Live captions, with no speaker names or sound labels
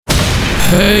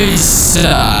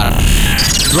Hausar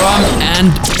Drum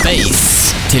and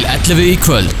Bass til 11 í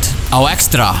kvöld á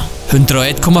Extra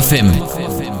 101,5.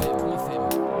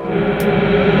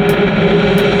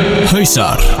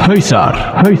 Hausar Hausar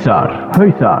Hausar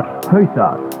Hausar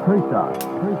Hausar Hausar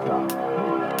Hausar.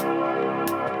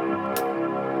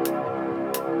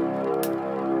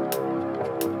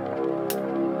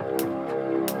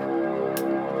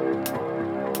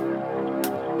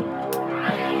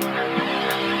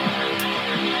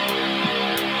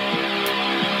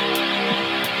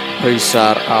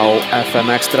 Hausar á FM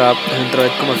Extra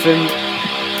 101,5.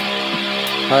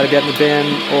 Það er Bjarni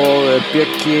Ben og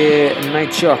Bjöggi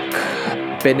Nightshock,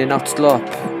 Benni Náttslopp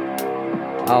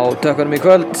á tökkunum í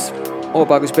kvöld og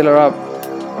baku spilara.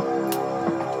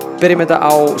 Byrjum þetta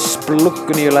á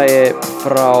splunkunýju lagi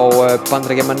frá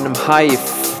Bandaríkjamönnum Hive.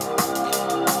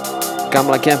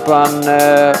 Gamla kempan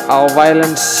á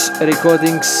Violence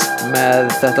Recordings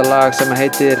með þetta lag sem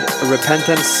heitir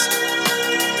Repentance.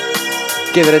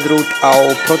 Gefur reyndar út á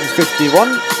Project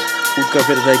 51,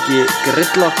 útgáfufyrirtæki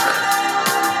Gridlock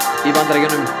í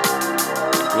Bandaríkjunum,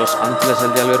 Los Angeles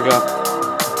held ég alveg örugglega.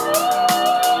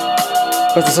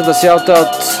 Best að senda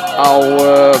shoutout á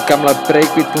gamla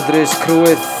Breakbeat.is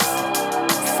crewið,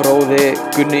 Fróði,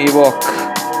 Gunni Ívok,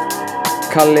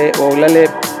 Kalli og Lelli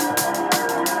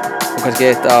og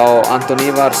kannski eitt á Anton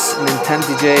Ívars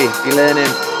Nintendo DJ í leiðinni.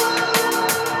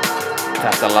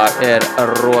 Þetta lag er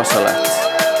rosalegt.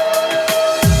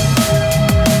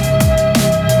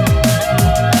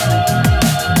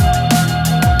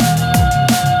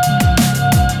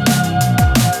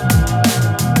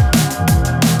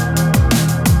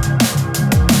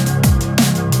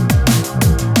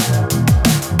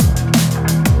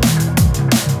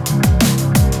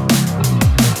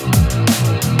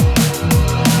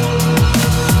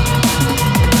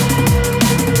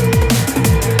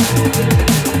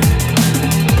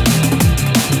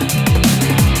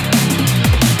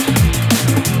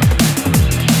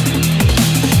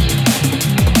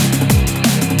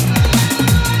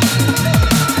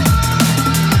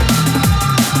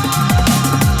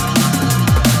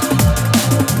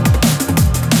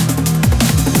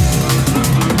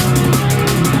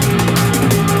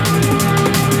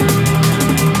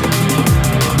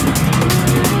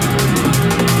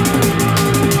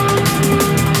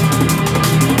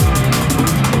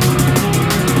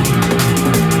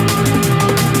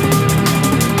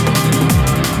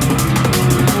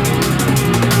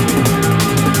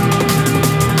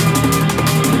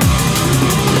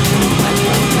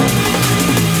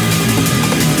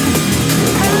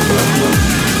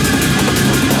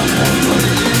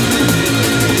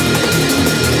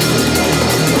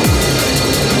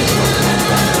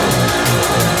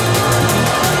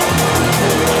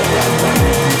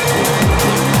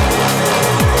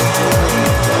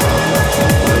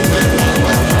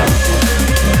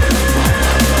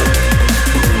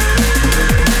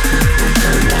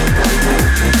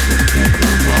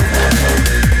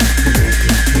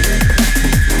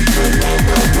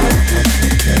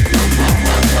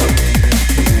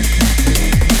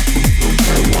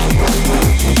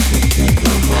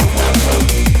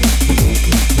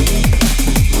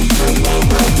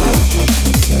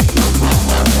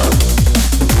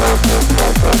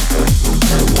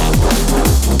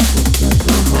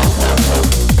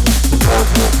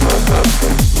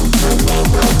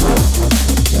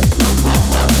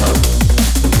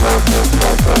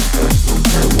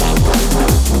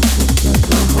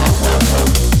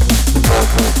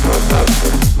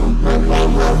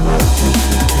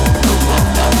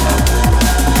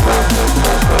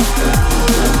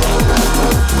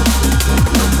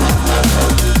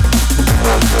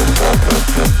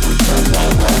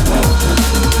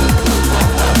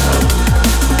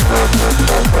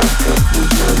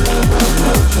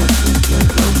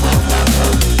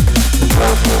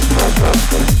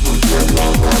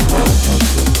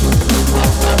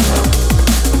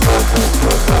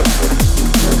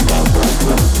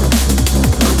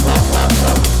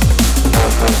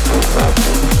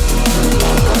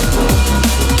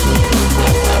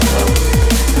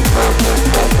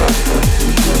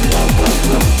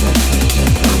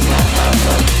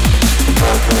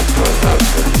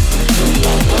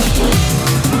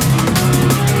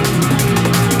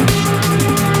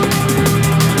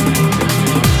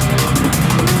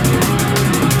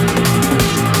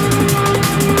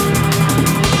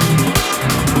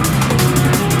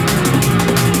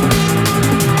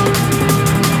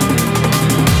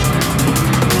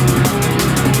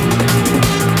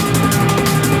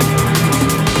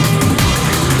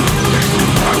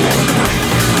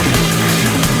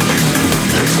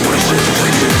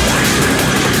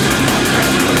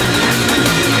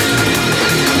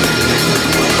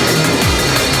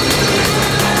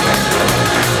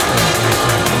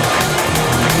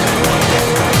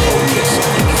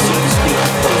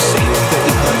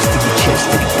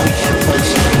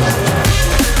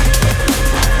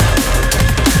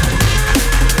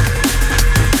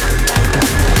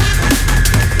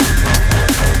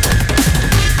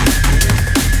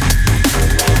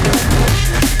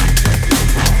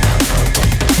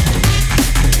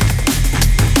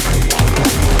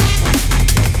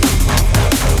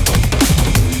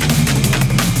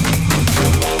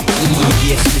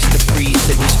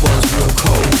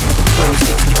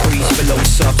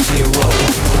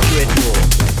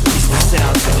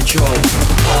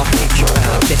 Half future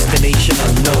bound, destination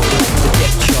unknown. The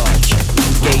depth charge,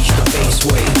 engage the base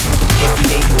wave. Heavy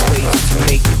able waves to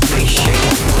make the place shake.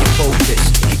 Your focus,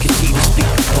 you can see the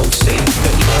speaker pulsate.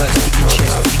 30 hertz to your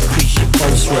chest to increase your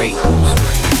pulse rate.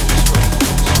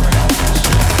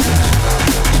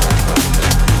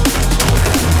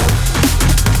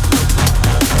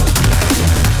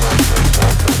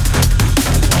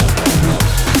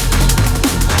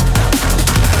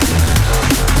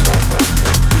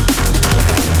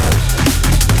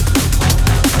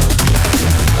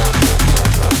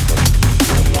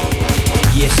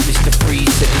 Yes, Mr. Freeze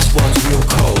said this one's real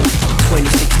cold. 26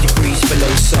 degrees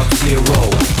below sub-zero.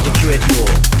 The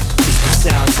dreadnought is the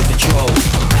sounds of the drone.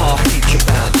 Half future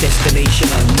bound, destination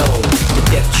unknown. The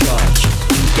depth charge,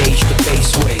 engage the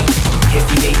base wave.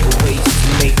 Heavy able weights to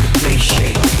make the place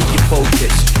shake. With your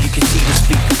focus, you can see the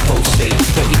speaker pulsate.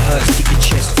 30 hertz to your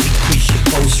chest to increase your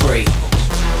pulse rate.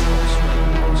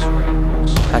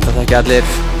 Þetta þekki allir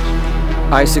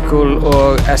Icicle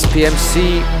og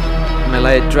SPMC með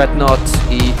lagi Dreadnought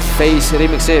í Phase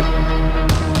remixi,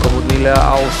 kom út nýlega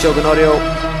á Shogun Audio.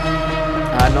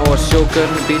 Það er nóg að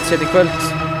Shogun beats hérna í kvöld,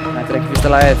 þetta er ekki fyrsta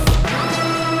lagið.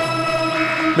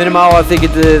 Minnum á að þið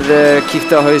getið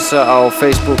kíkt á Hausa á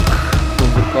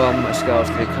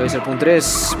facebook.com/hausar.is.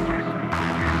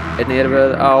 Einnig erum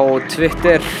við á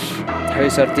Twitter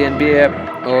HausarDNB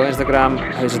og Instagram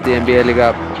HausarDNB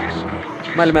líka.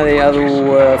 Mæli með því að þú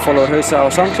followar Hausa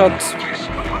á SoundCloud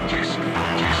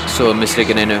svo missir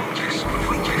ekki neinu.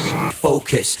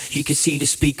 Focus, you can see the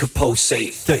speaker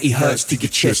pulsate. 30 hertz to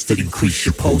your chest to increase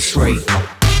your pulse rate.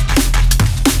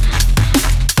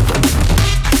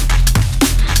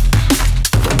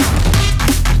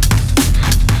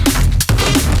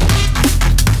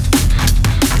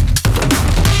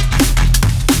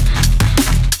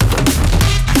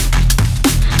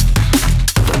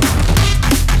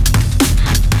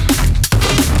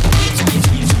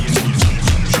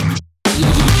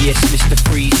 Yes, Mr.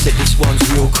 Freeze said this one's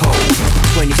real cold.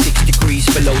 26 degrees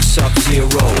below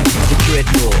sub-zero. The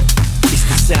dreadnought is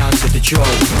the sounds of the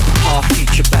drone. Half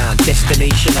future bound,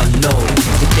 destination unknown.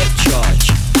 The depth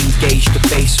charge, engage the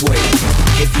base wave.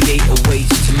 Heavy 8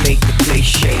 weights to make the place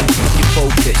shake. With your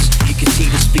focus, you can see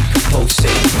the speaker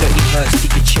pulsate. 30 hertz to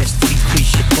your chest to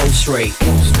increase your pulse rate.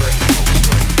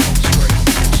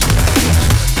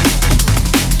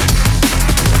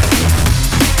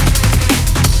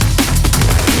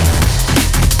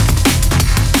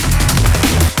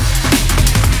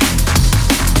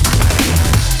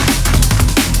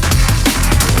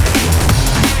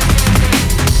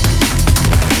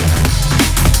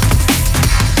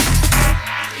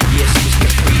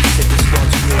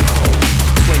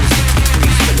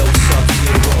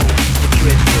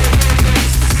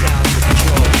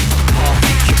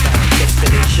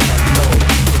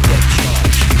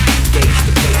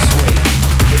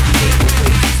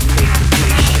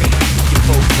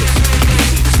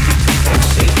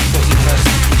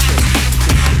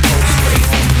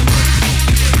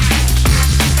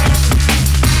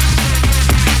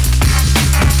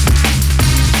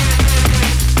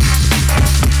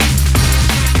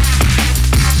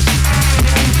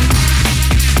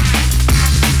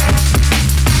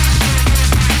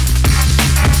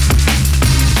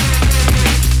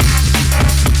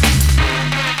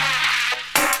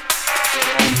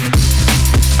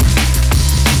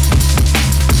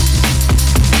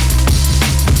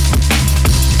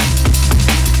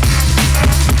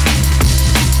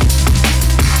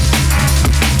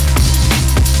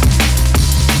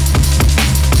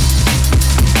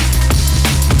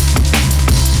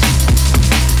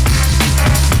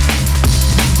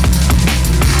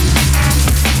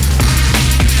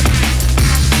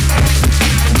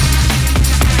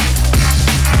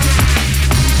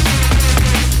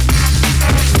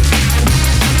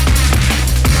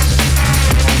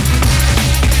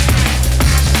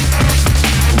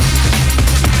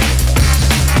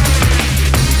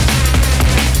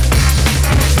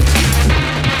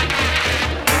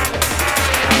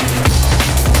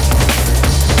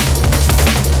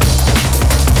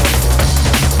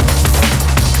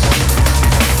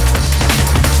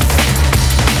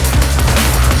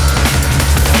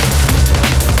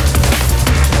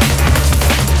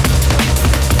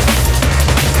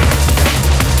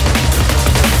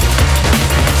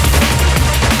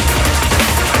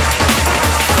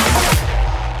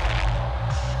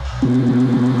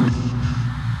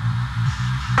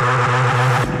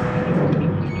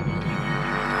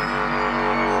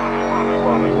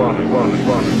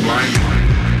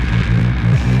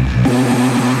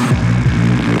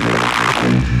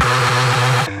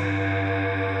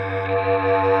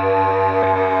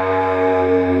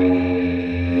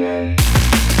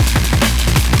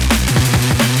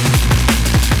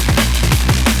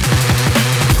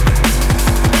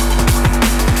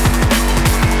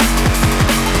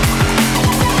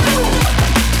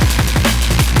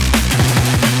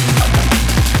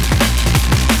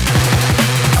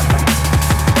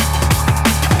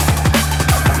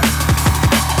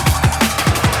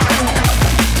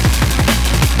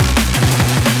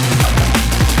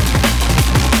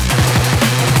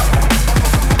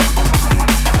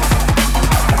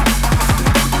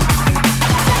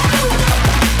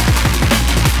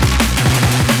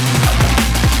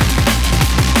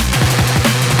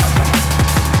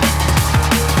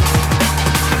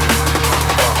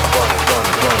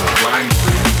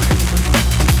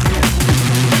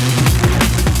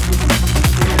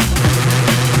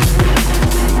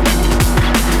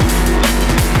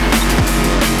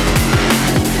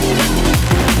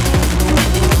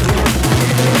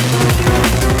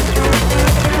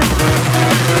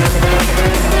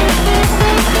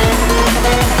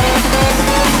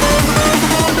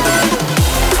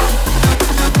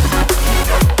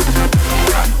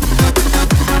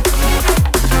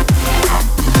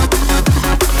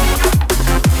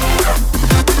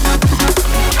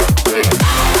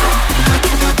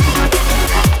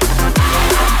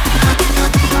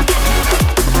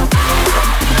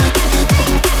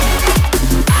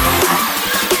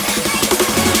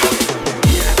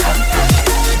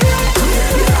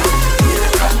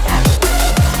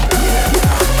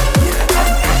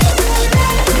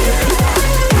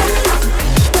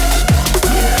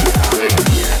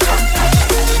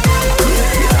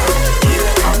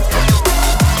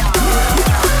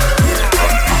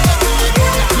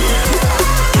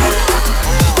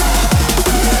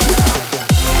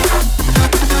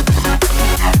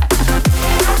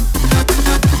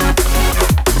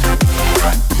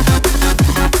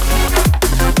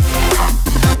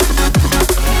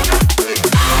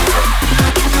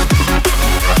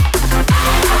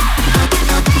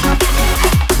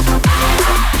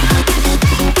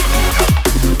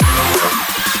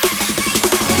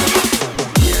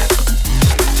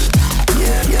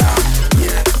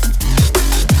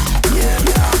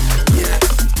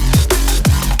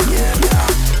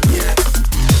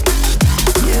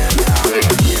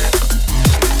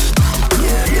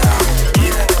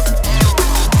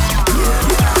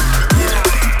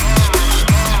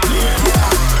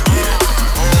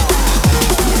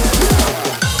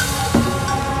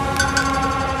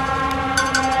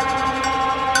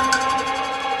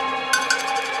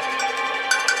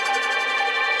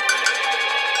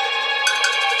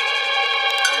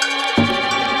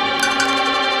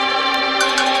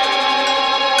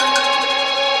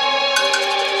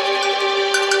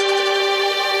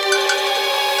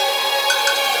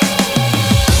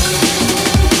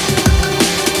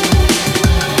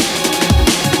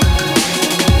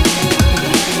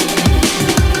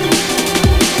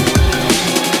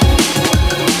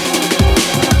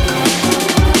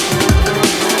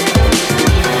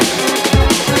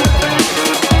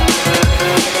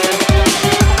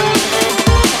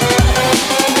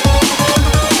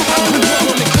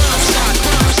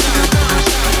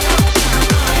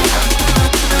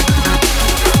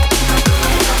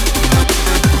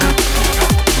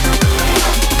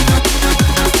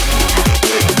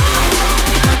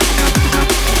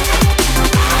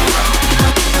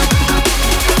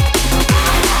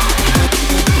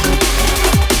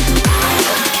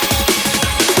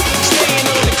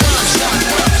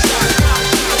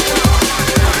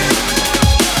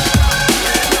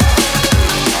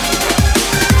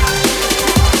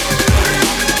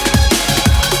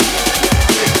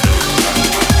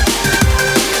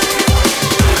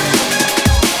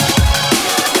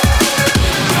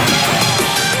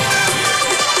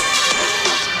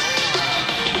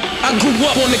 I grew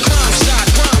up on the crime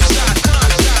side.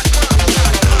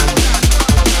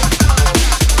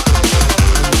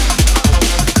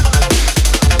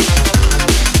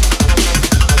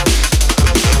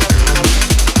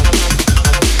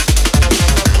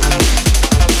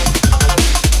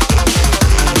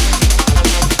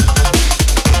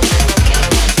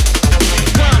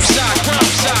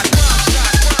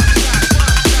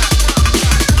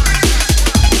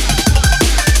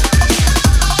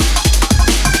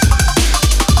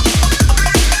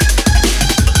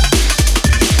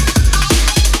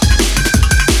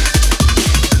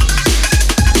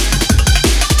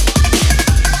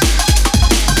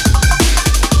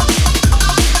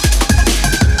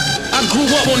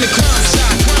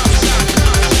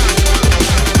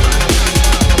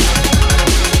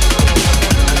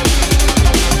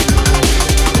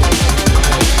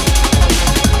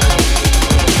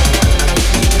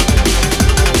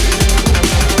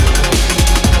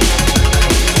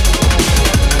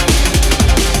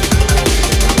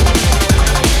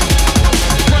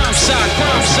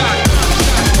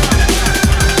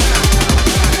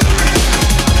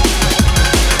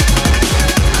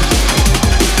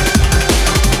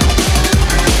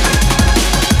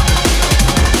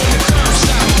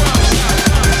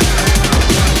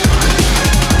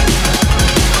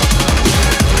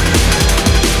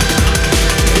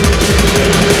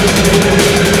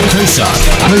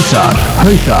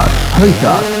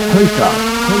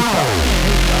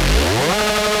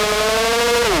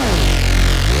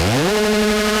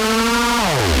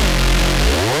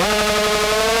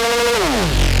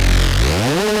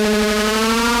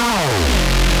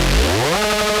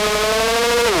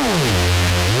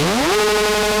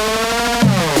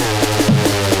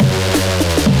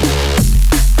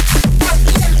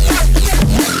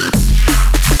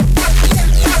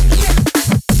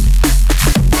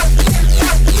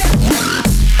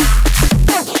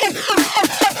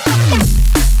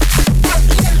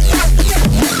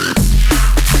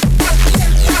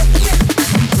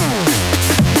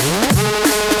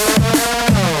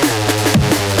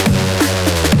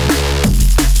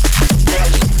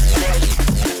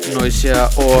 Noisia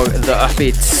og The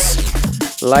Upbeats,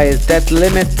 lagið Dead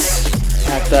Limit.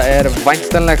 Þetta er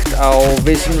væntanlegt á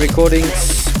Vision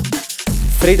Recordings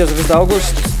 31.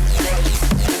 ágúst.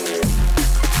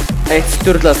 Eitt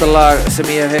sturlaðasta lag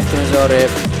sem ég hef heyrt þessu ári.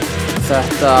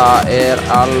 Þetta er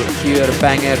algjör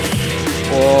banger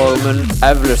og mun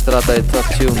eflaust rata í Top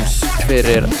Tunes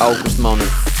fyrir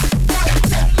ágústmánuð.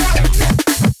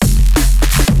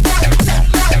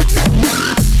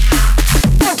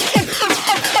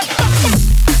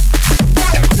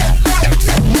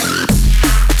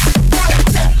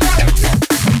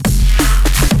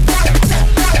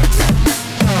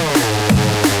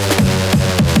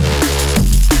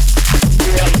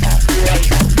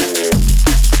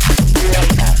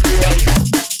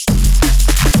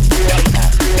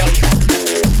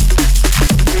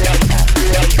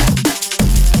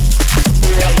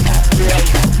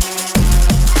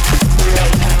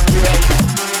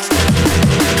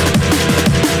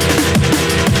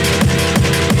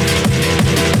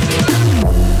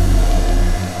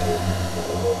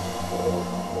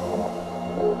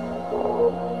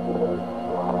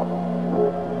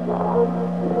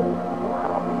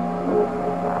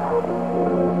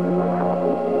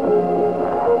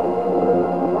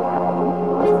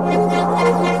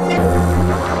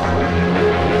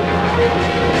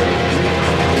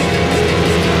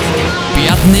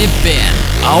 Bjarni Ben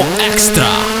á Extra.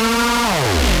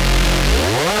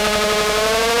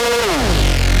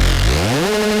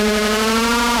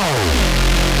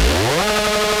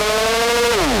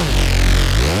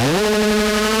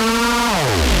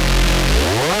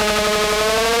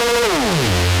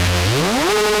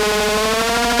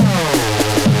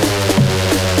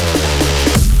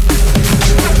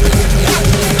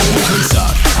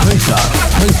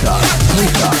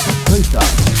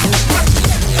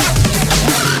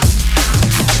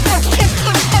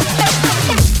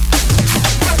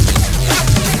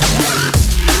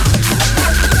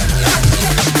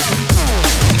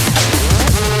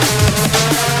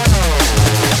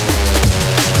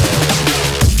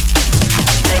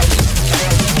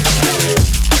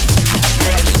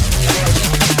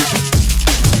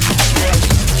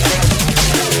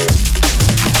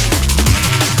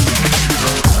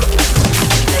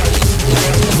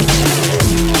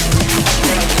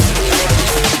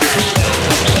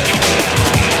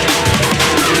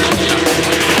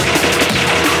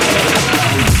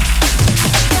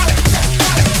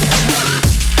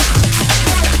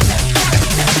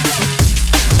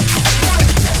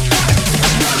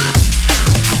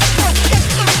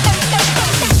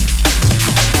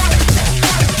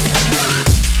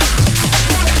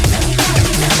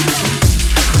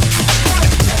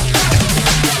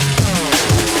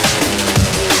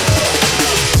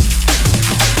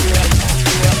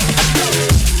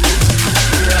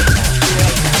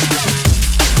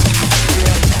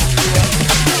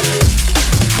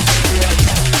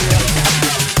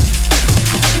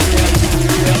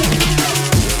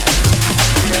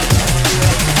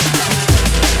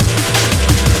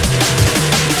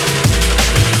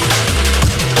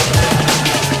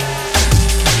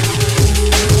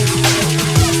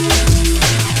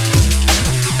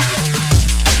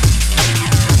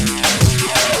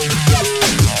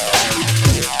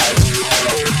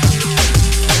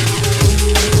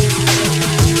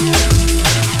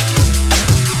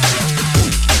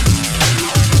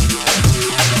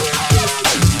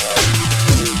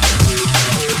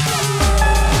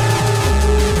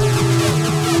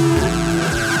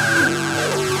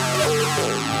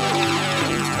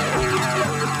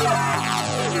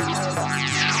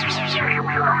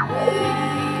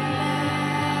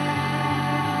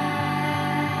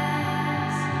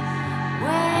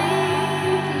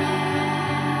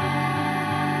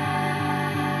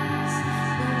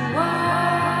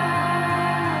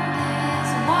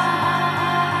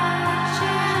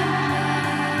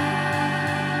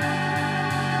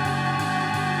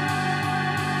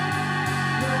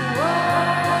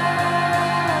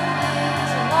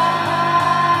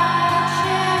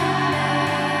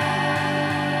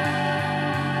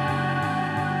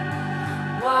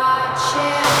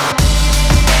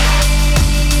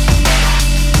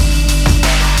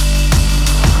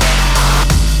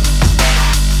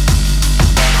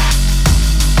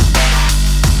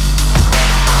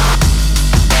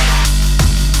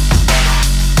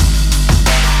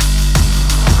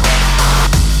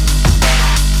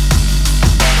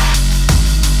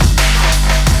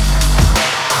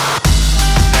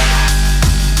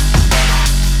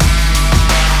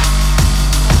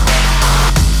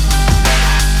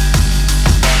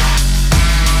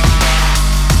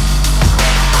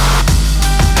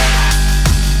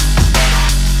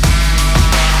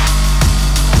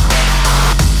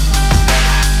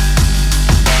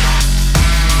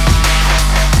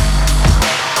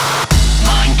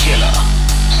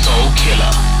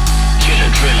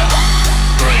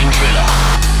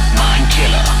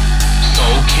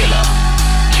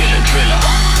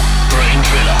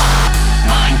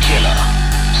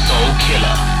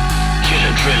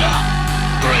 driller,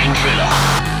 brain driller,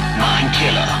 mind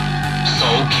killer,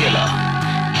 soul killer,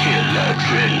 killer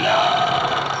driller.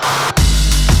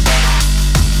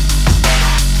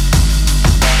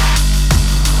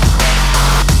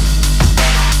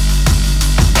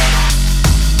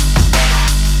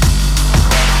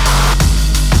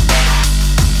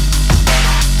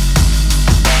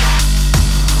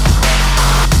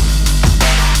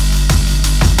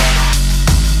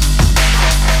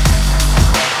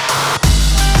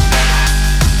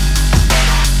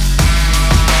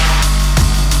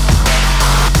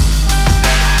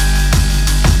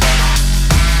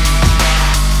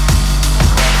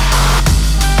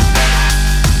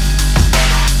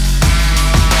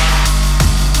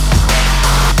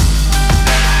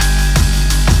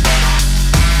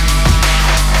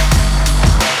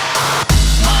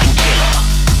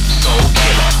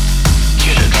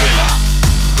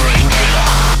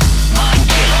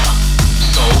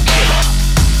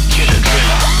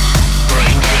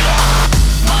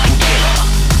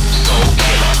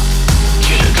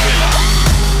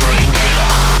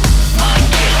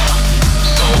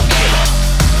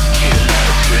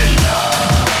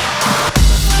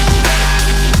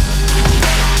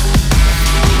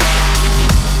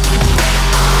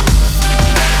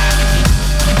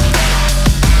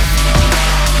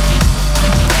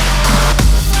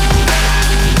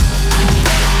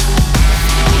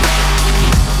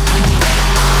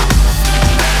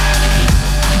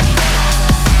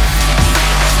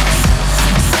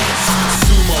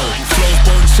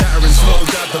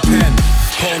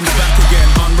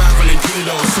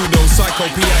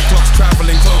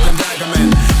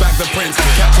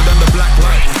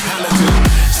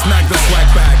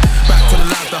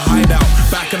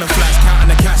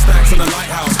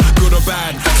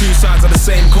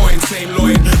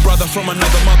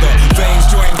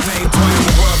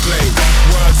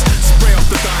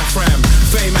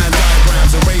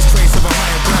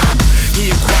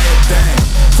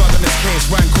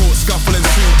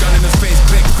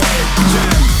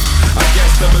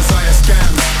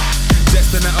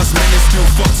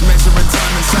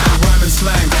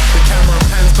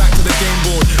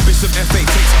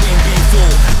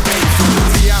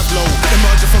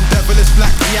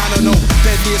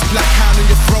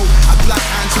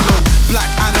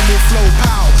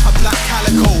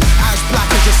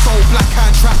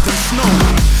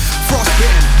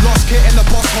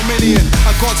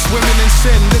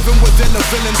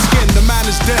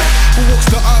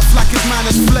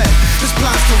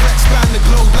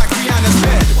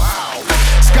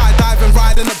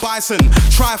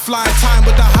 Try flying time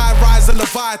with the high rise and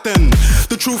Leviathan.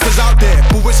 The truth is out there,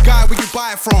 but which guy will you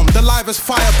buy it from? The live is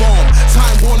firebomb,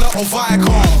 Time Warner or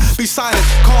Viacom. Be silent,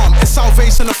 calm, it's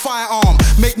salvation a firearm.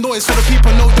 Make noise so the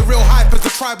people know the real hype is the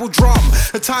tribal drum.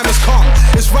 The time has come,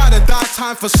 it's ride or die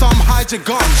time for some. Hide your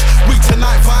guns, we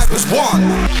tonight vibe is one.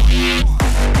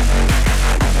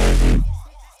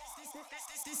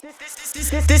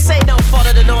 This ain't no fault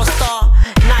of the North Star.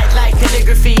 Night like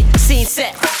calligraphy, scene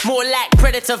set, more like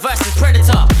predator versus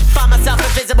predator. Find myself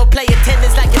invisible, play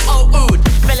attendance like an old ood.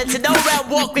 Fell into no round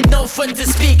walk with no foot to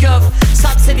speak of.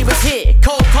 Some city was here,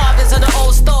 cold carvings on the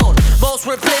old stone. Most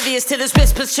were oblivious till his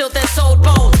whispers chilled their soul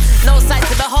bones. No sight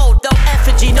to behold, no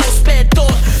effigy, no spare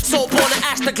thought. Soul born to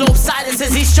ash, the globe silence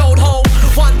as he showed home.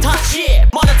 One touch, yeah,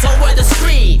 monotone were the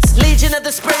screens. Legion of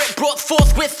the spirit brought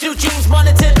forth with through genes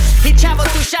monitored. He traveled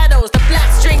through shadows, the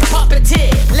black string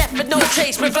puppeteer. Left with no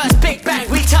trace, reverse big bang,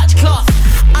 we touch cloth.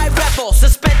 I rebel,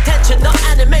 suspend tension, not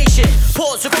animation.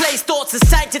 Pause, replace thoughts of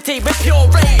sanctity with pure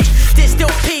rage.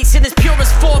 Distill peace in its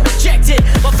purest form, ejected.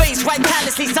 My face white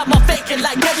callously, some are vacant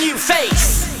like a new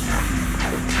face.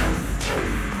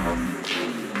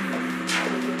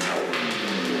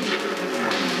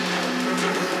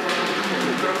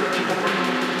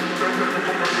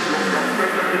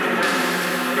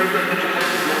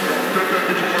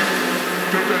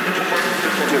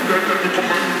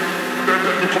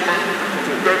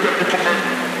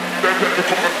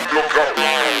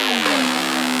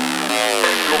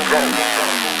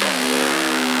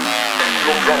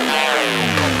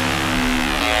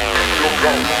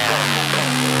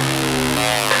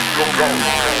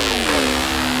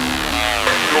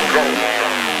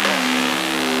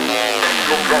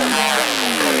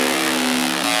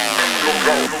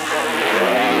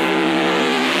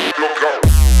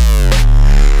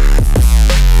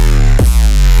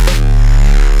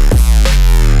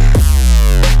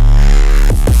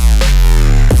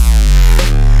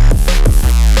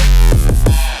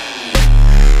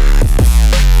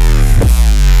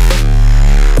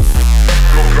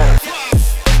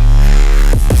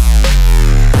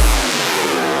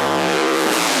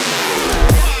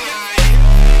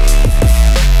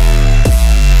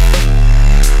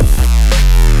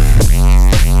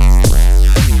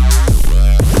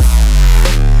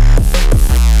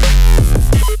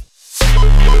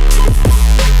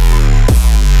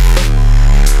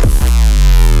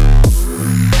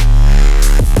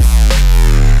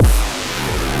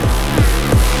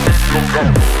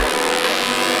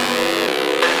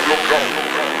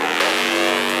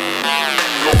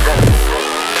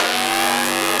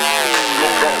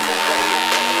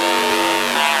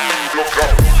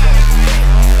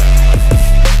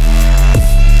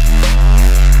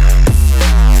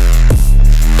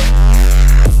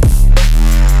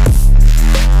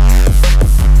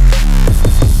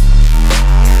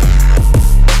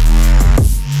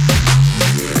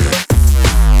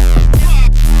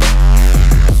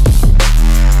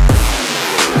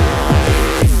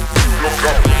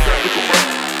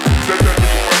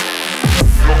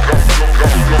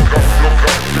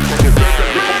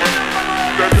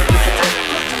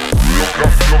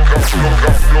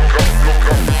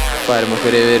 Færum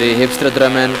okkur yfir í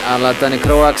hipstradrömmen alla Danny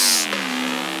Croax.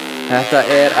 Þetta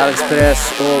er Alex Perez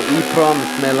og E-Prom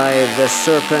með lagið The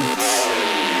Serpent.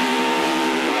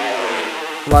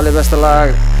 Valið besta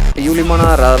lag í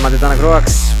júlímánaðar að mati Danny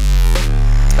Croax.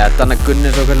 Danna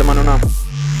Gunni svo kallum hann núna.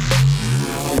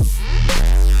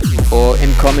 Og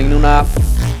incoming núna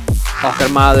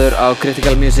okkar maður á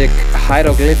Critical Music,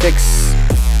 Hieroglyphics.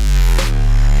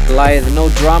 Lagið No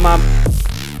Drama,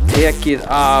 tekið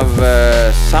af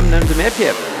samnefndum EP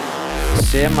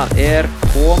sem að er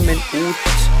komin út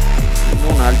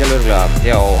núna held ég alveg örugglega.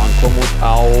 Já, hann kom út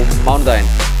á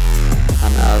mánudaginn.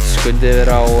 Þannig að skundið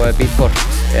yfir á Beatport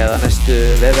eða næstu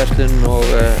vefverslun og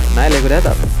næla ykkur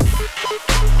þetta.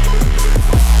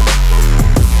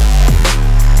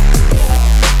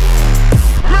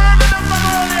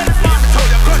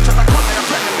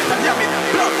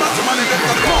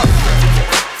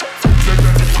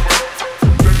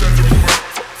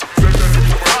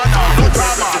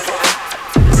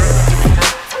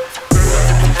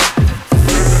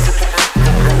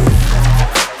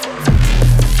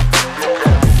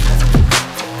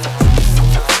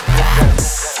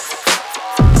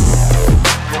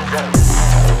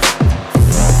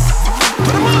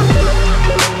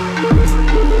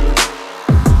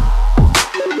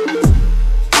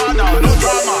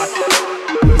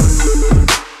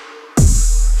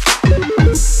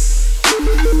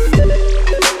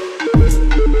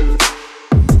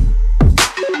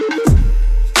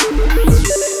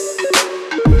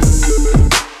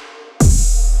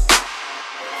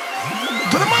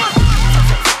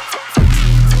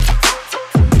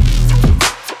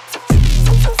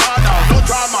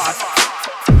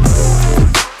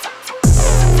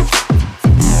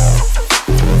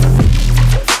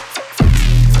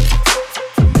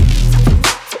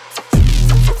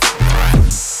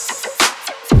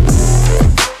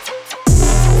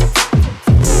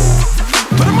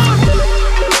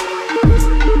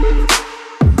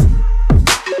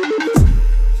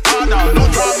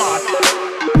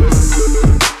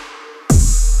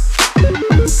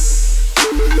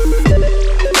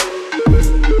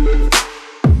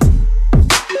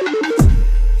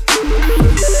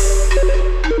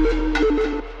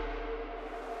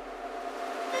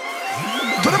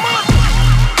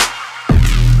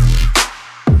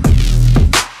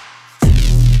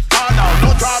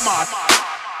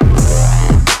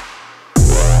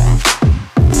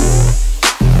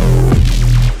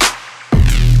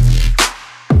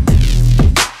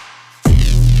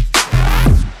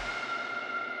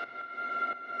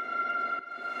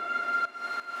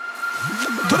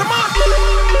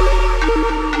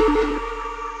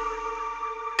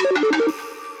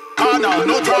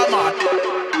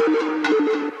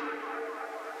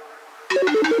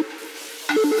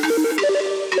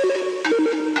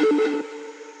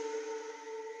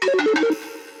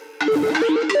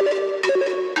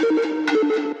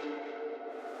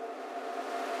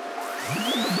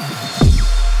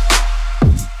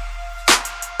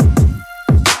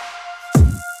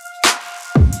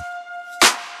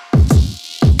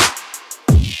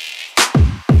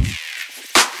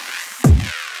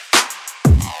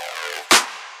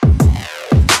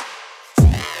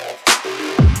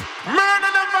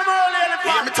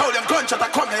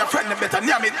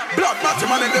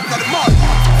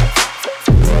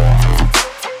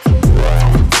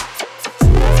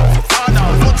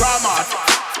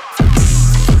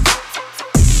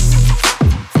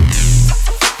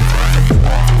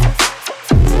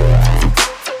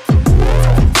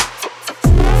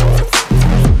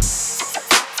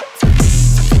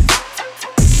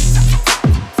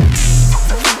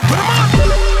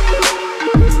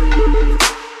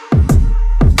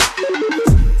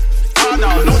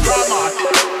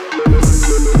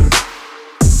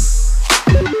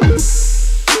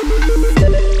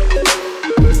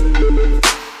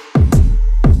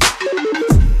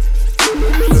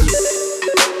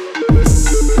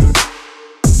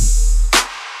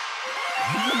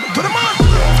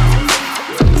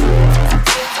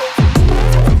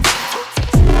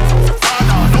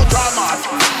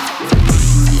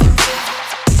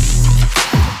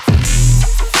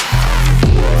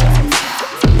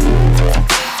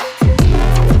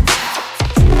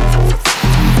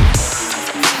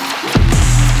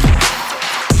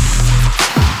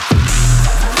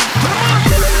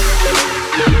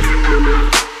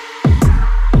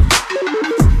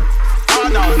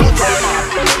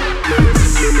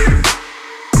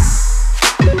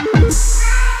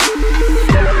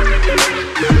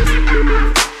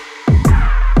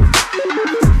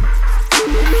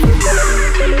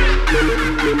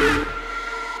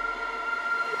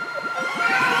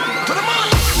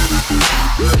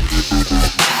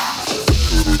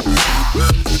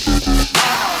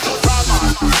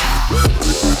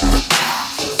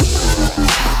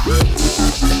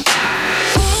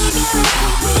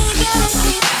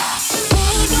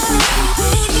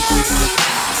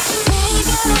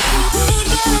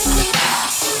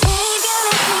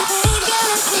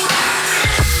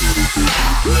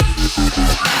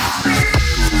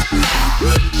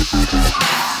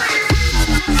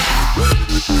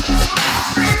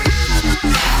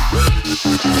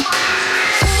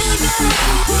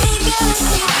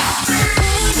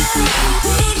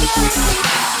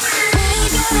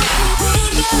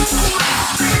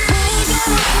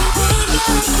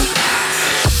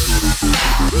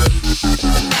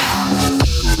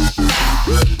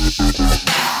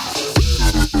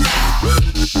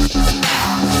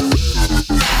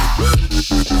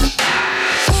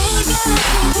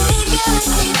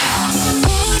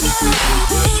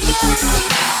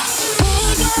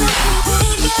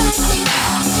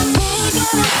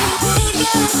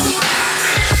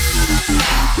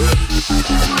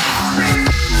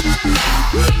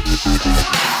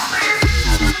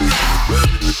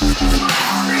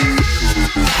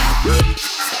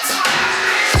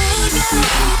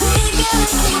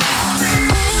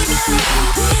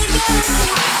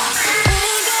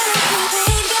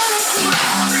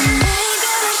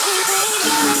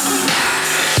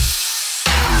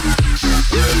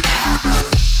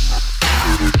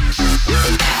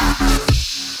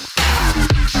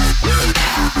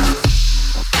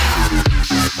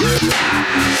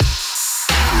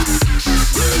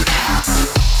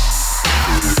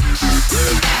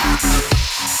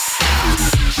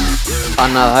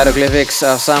 Annað Hieroglyphics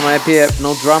af sama EP,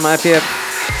 No Drama EP.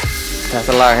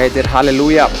 Þetta lag heitir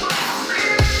Hallelujah.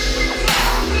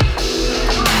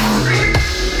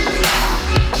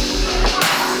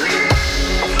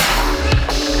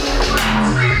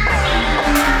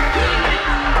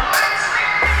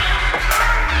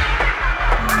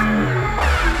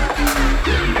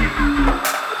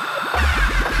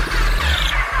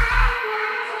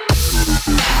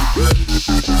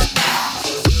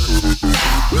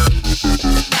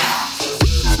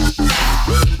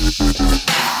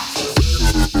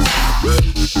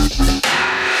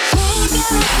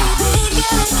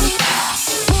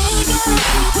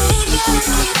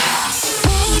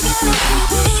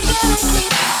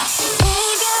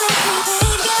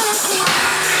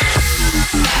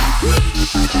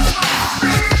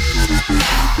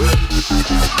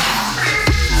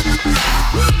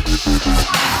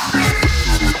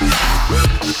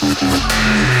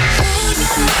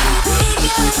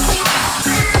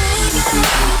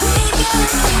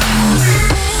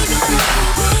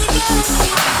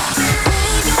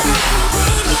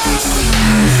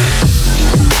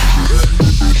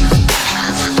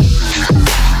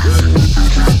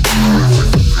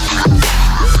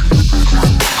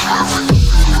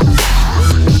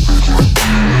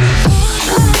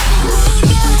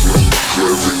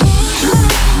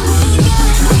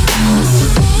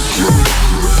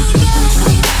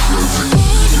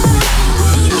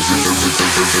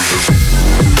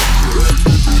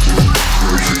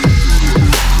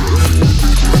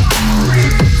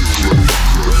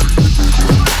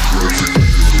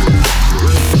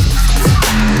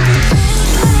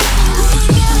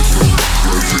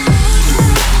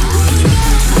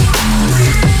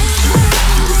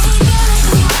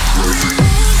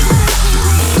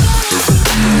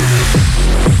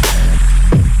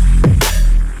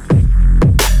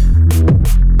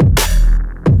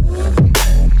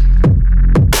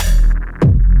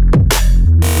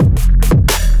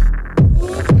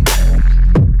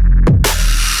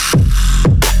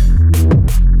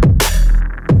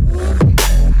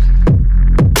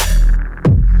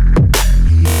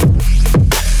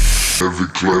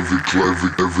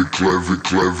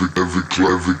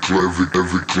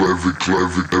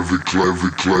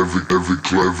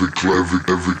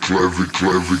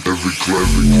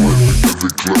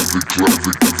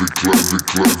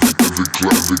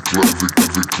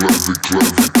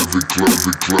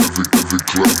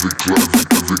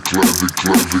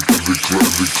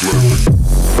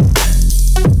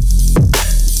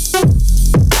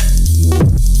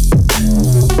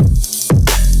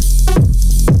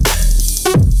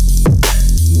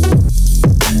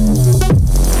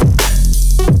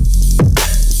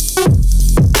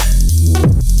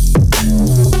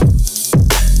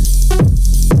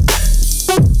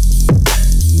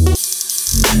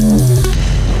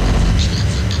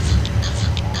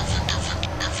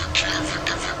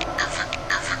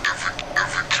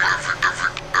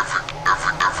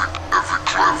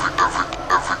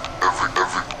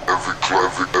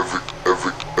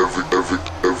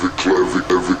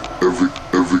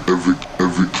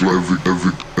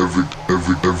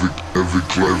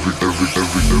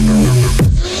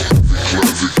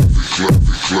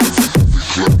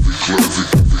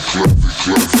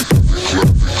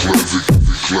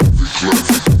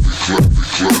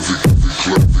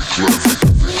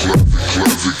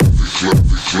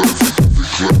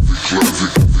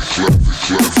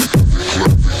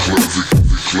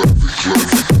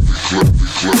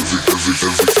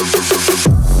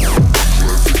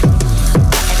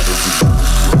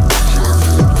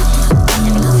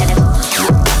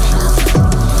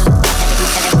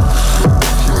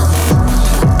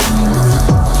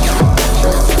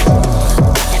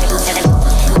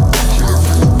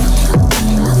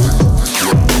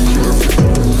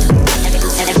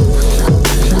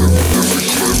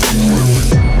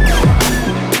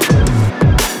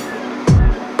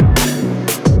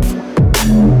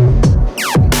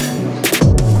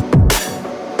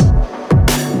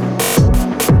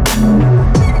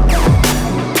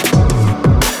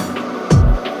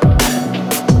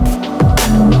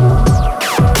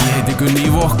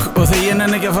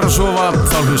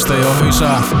 Þá hlusta ég á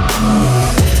hausa.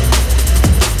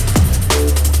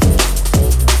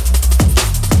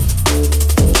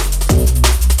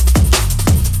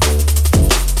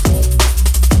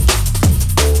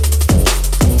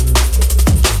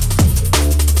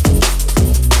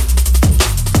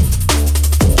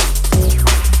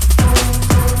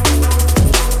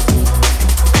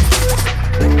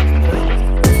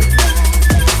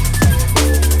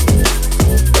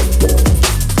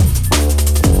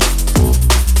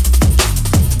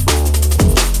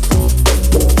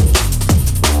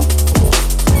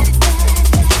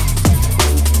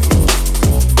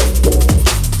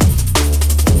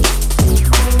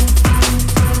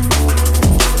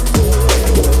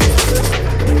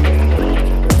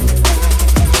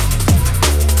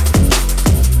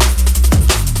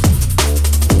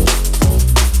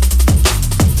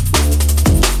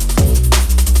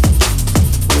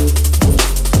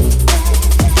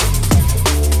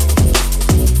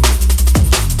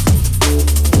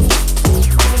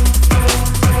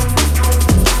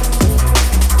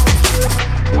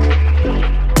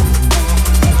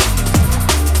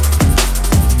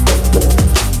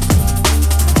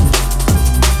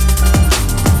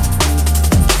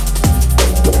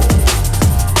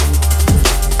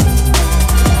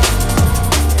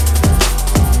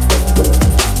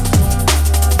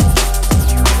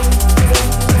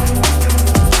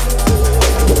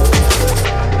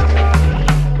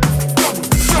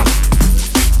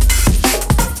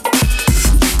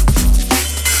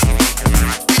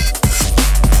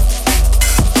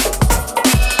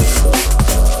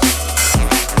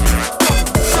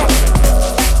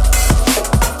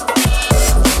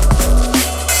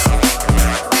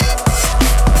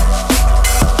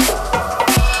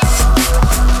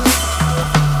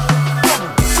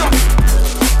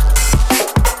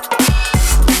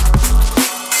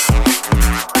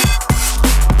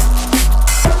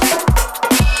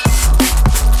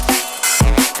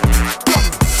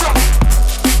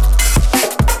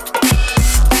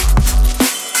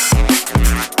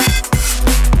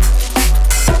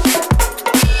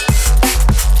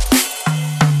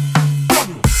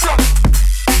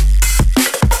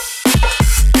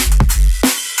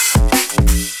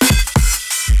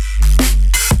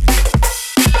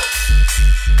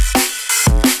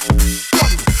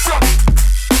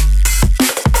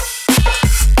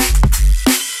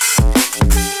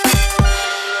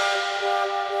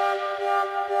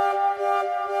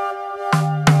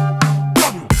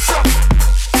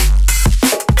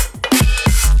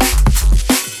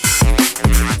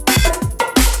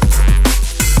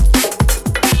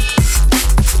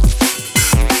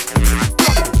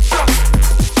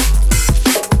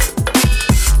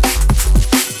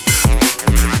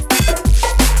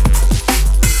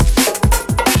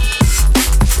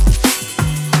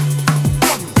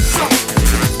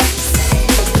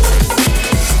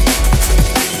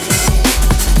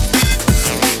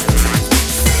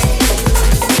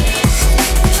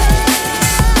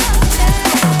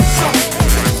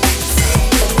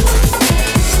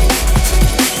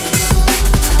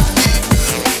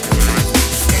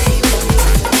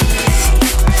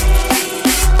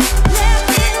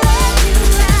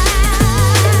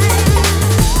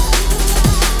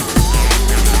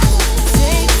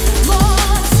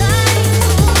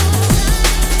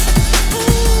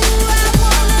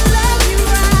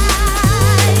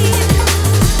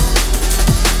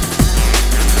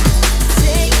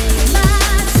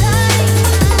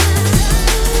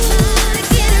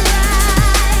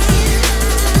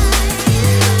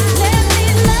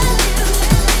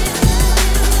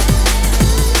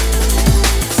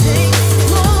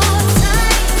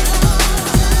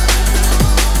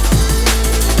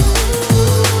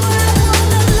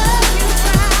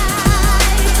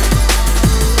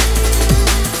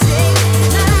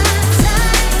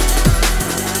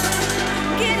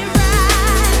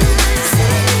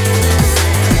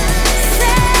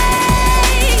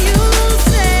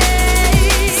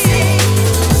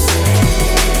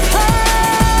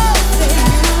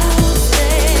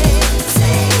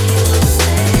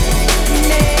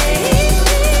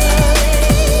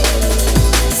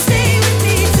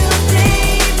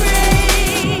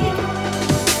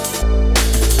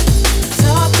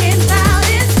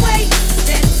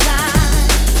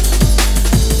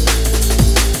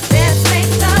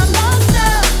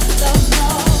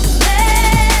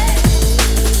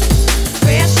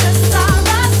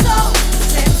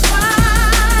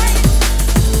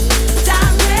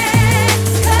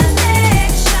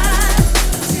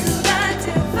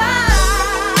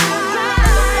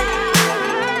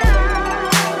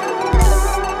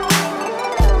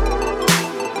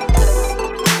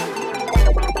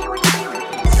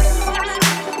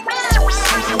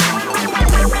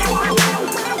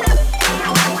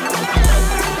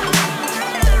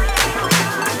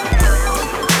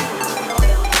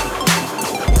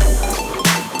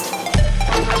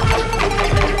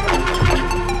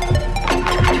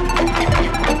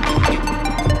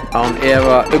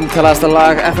 efa umtalaðasta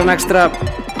lag FM Extra.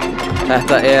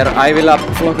 Þetta Ivy Lab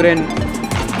flokkurinn,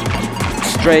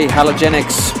 Stray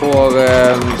Halogenics og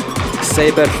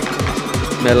Saber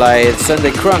með lagið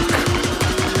Sunday Crunk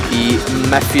í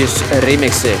Mephius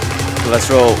remixi. Let's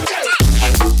roll.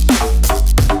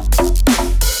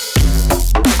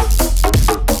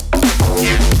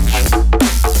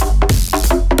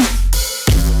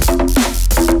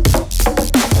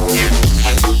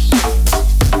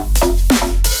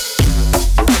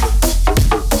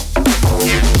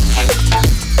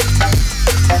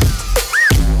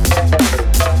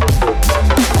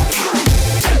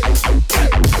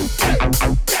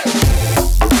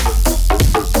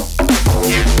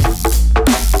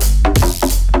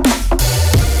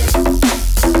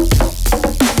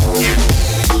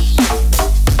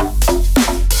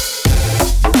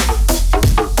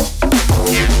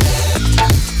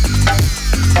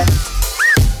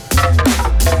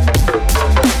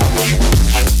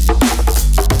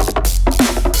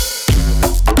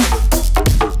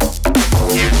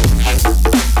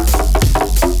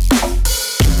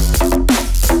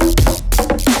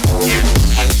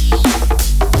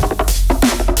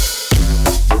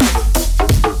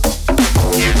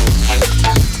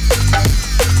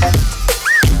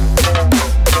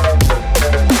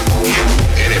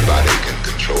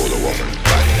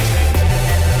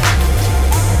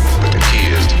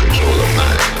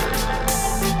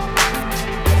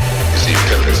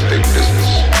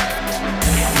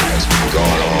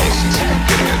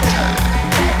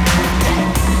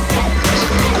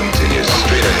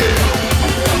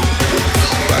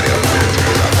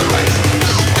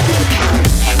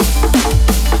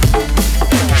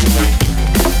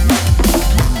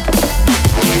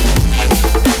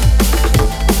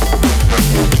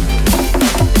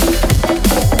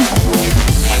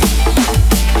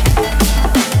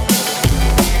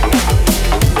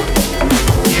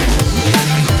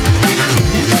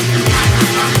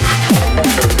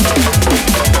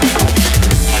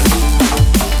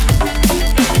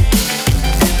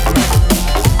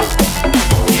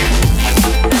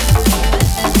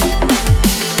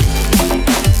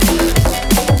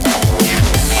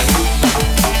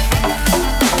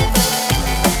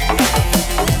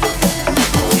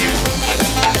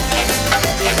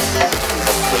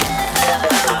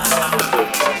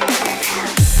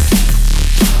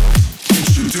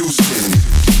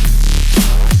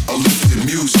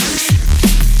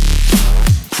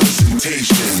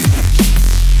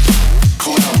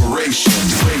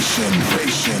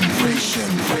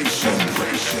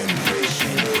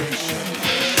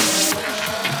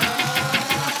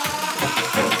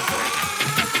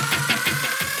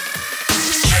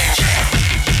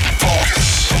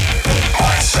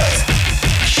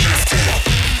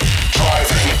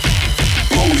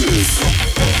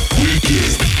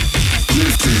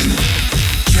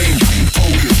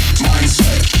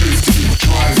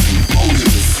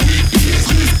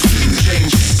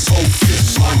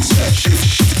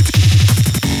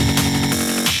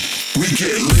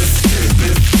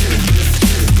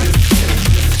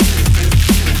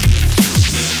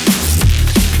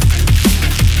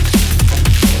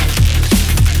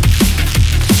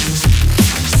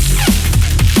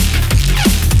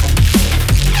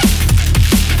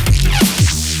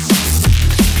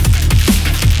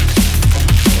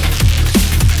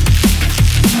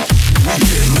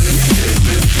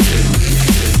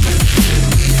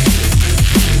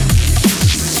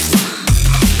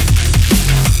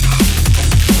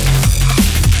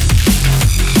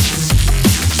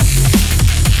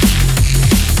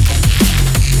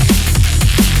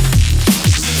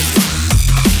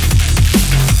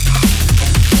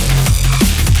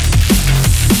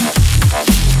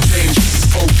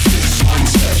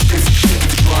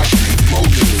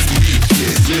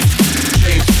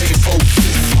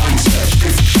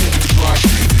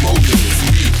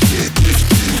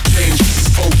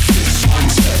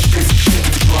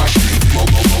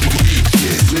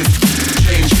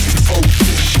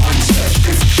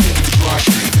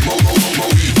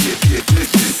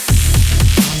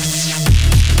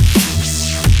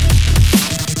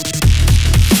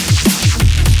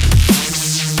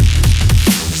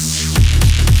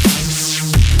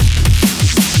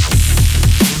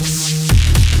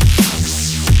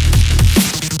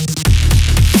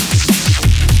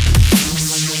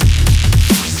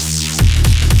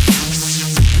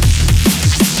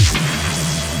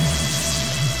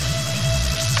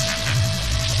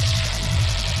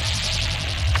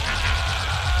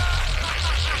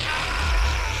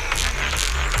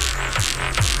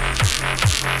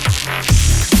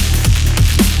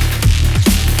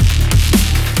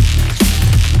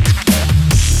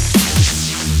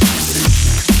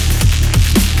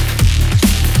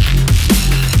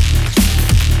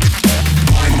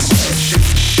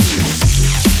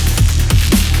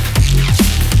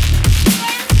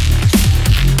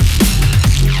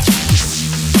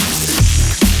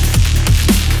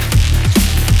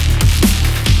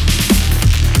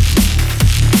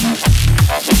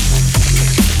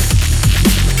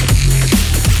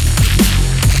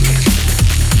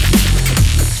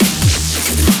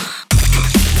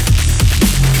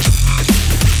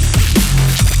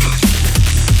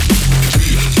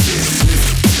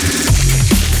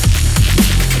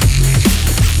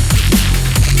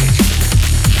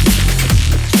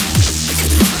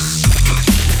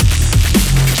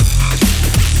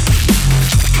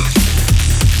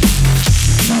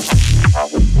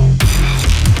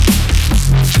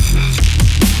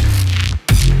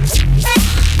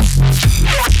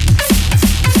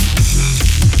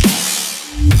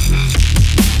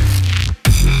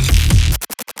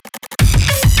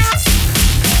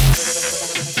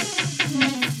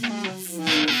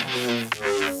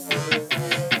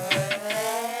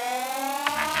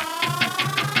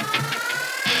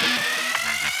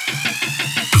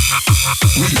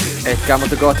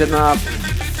 gammalt og gott hérna.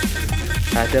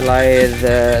 Þetta lagið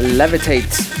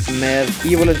Levitate með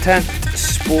Evil Intent,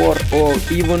 Spor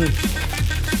og Evun.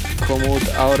 Kom út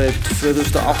árið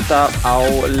 2008 á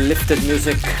Lifted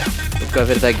Music,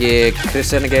 útgáfufyrirtæki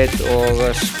Chris Renegade og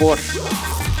Spor.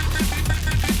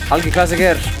 Algjör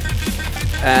klassiker,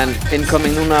 en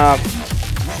incoming núna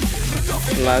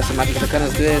lag sem allir þetta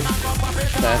kannast við.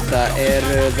 Þetta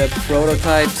eru The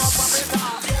Prototypes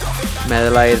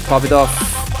með lagið Pop It Off.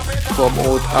 Kom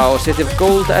út á City of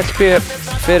Gold LP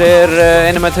fyrir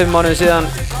 1-2 mánuðum síðan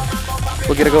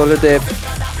og gera góða hluti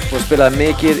og spilaði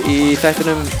mikið í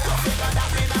þættinum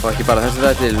og ekki bara þessu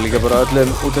þætti, líka bara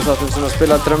öllum útastáttum sem að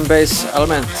spila drum bass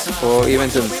almennt og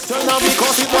eventum.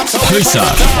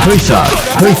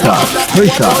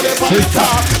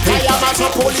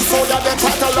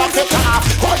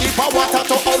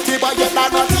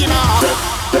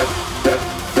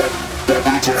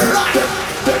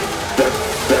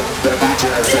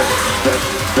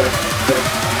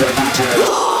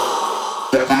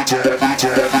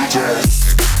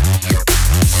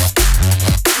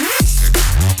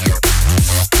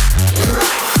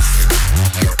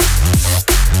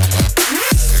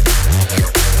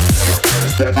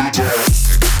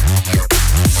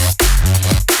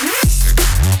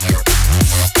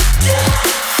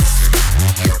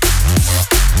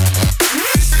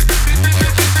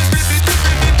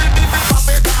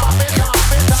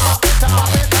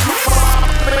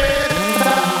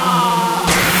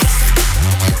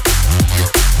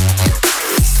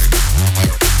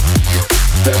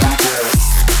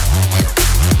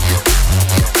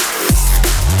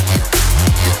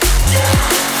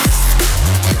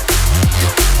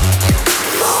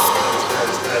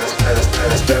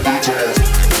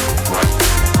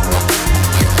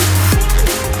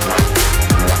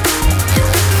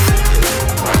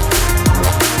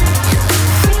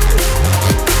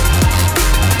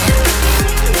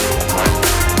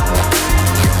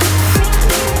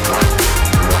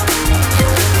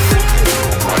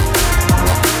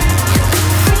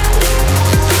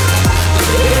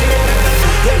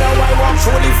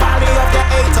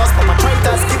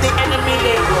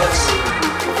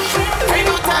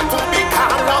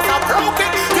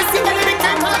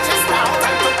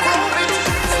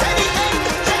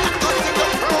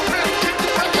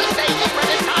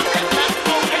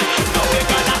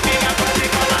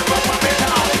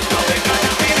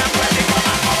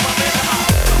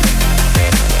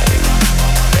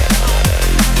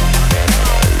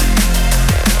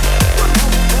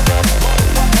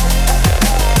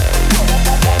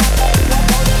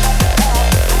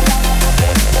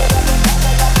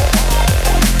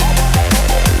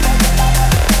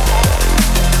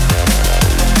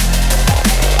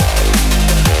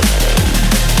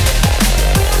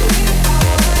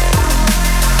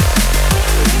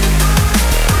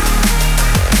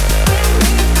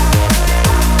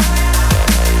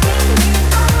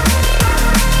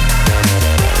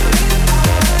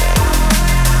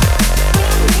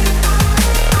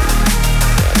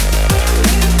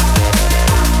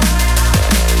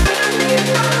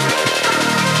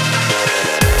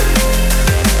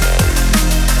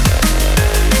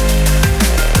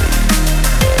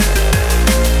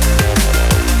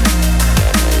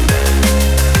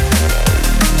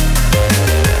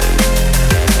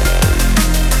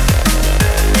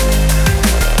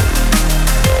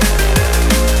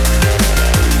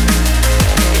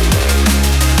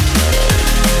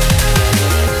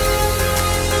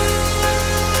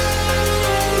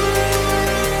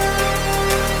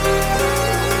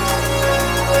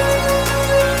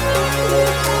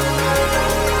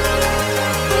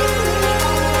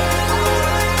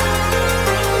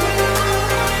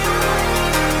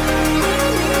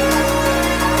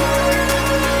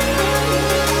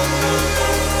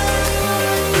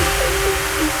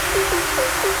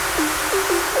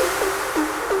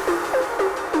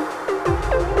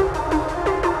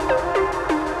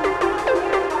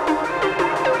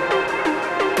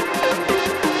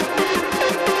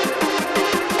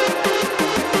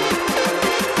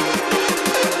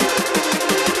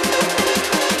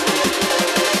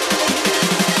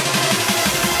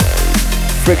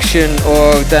 Friction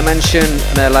og Dimension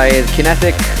með lagið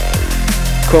Kinetic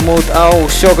kom út á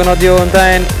Shogun Audio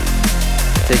daginn,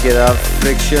 tekið af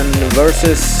Friction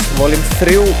vs. Volume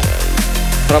 3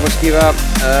 frábær skífa,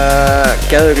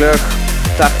 geðvig lög,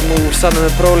 Dark Move saman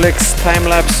með Prolix,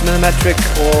 Timelapse með Metric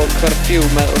og Curfew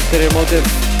með Ulterior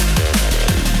Motive.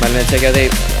 Mælið tekið af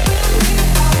því.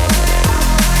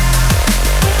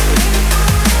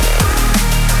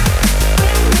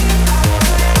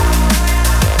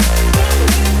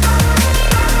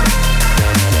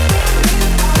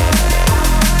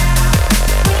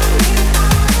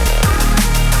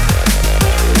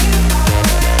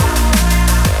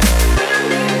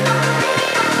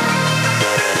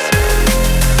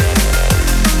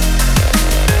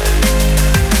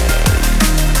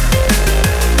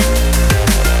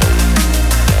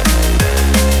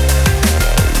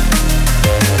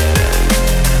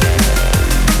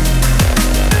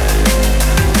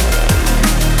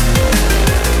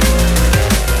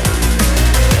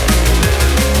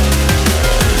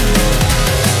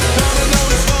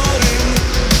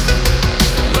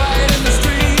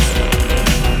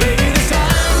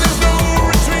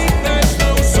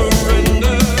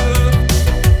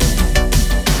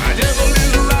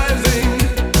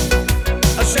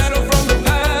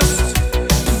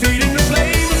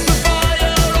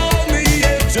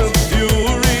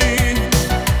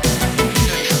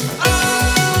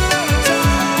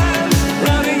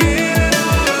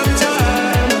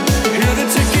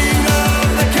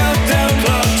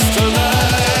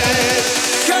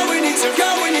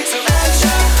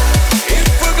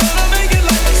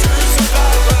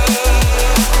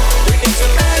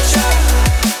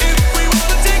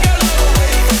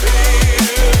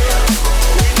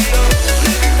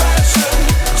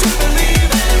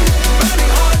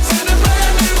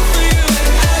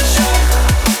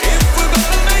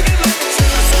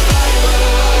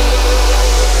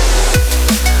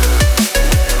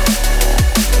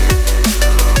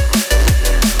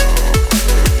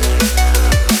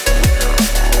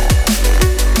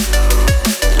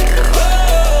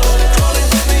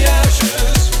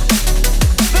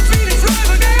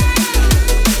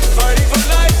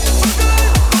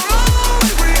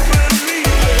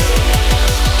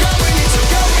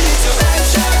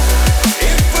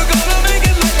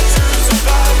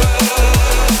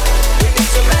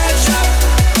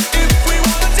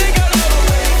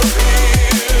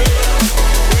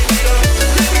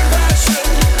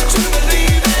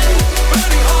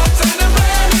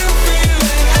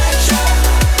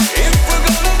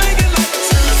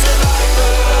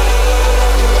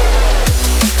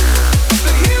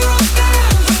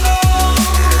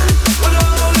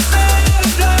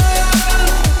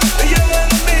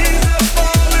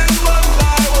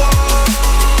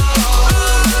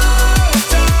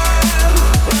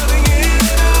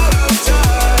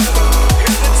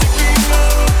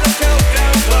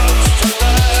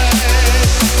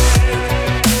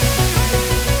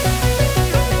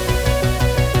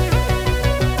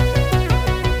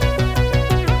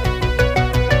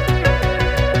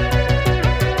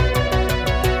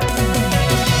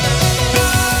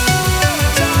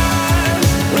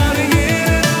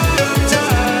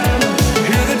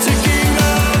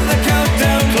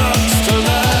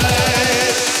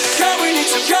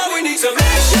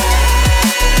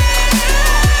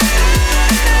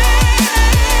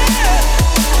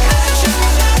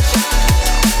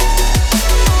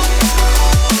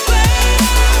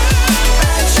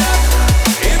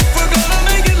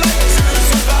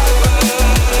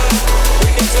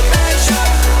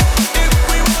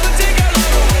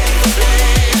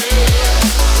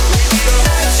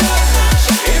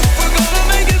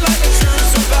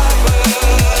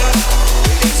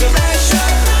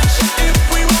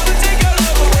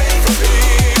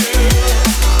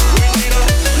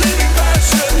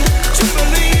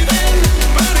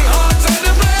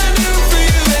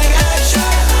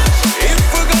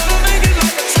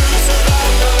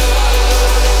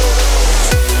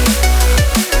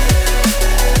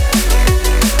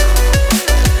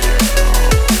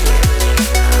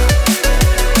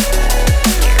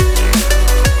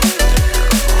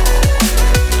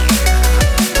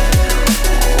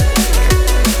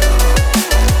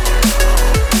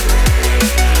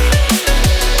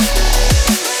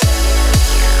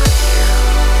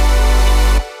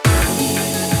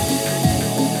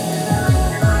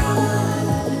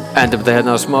 Endum þetta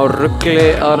hérna á smá ruggli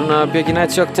áður en að Bjöggi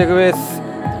Nightshock tekur við.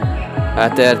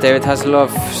 Þetta er David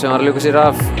Hasselhoff sem var að ljúka sér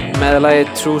af með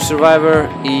lagið True Survivor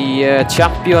í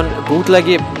Champion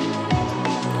bootleggi.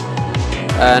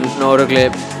 En nóg ruggli,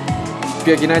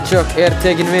 Bjöggi Nightshock er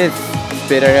tekin við,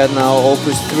 byrjar hérna á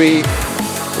Opus 3,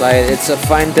 lagið It's a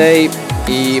Fine Day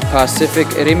í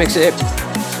Pacific remixi.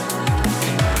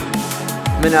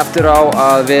 Minni aftur á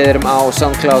að við erum á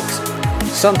SoundCloud,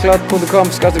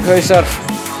 soundcloud.com/hausar,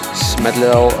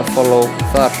 smellið á að follow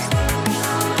þar.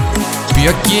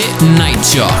 Bjöggi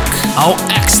Nightshock á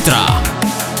Extra.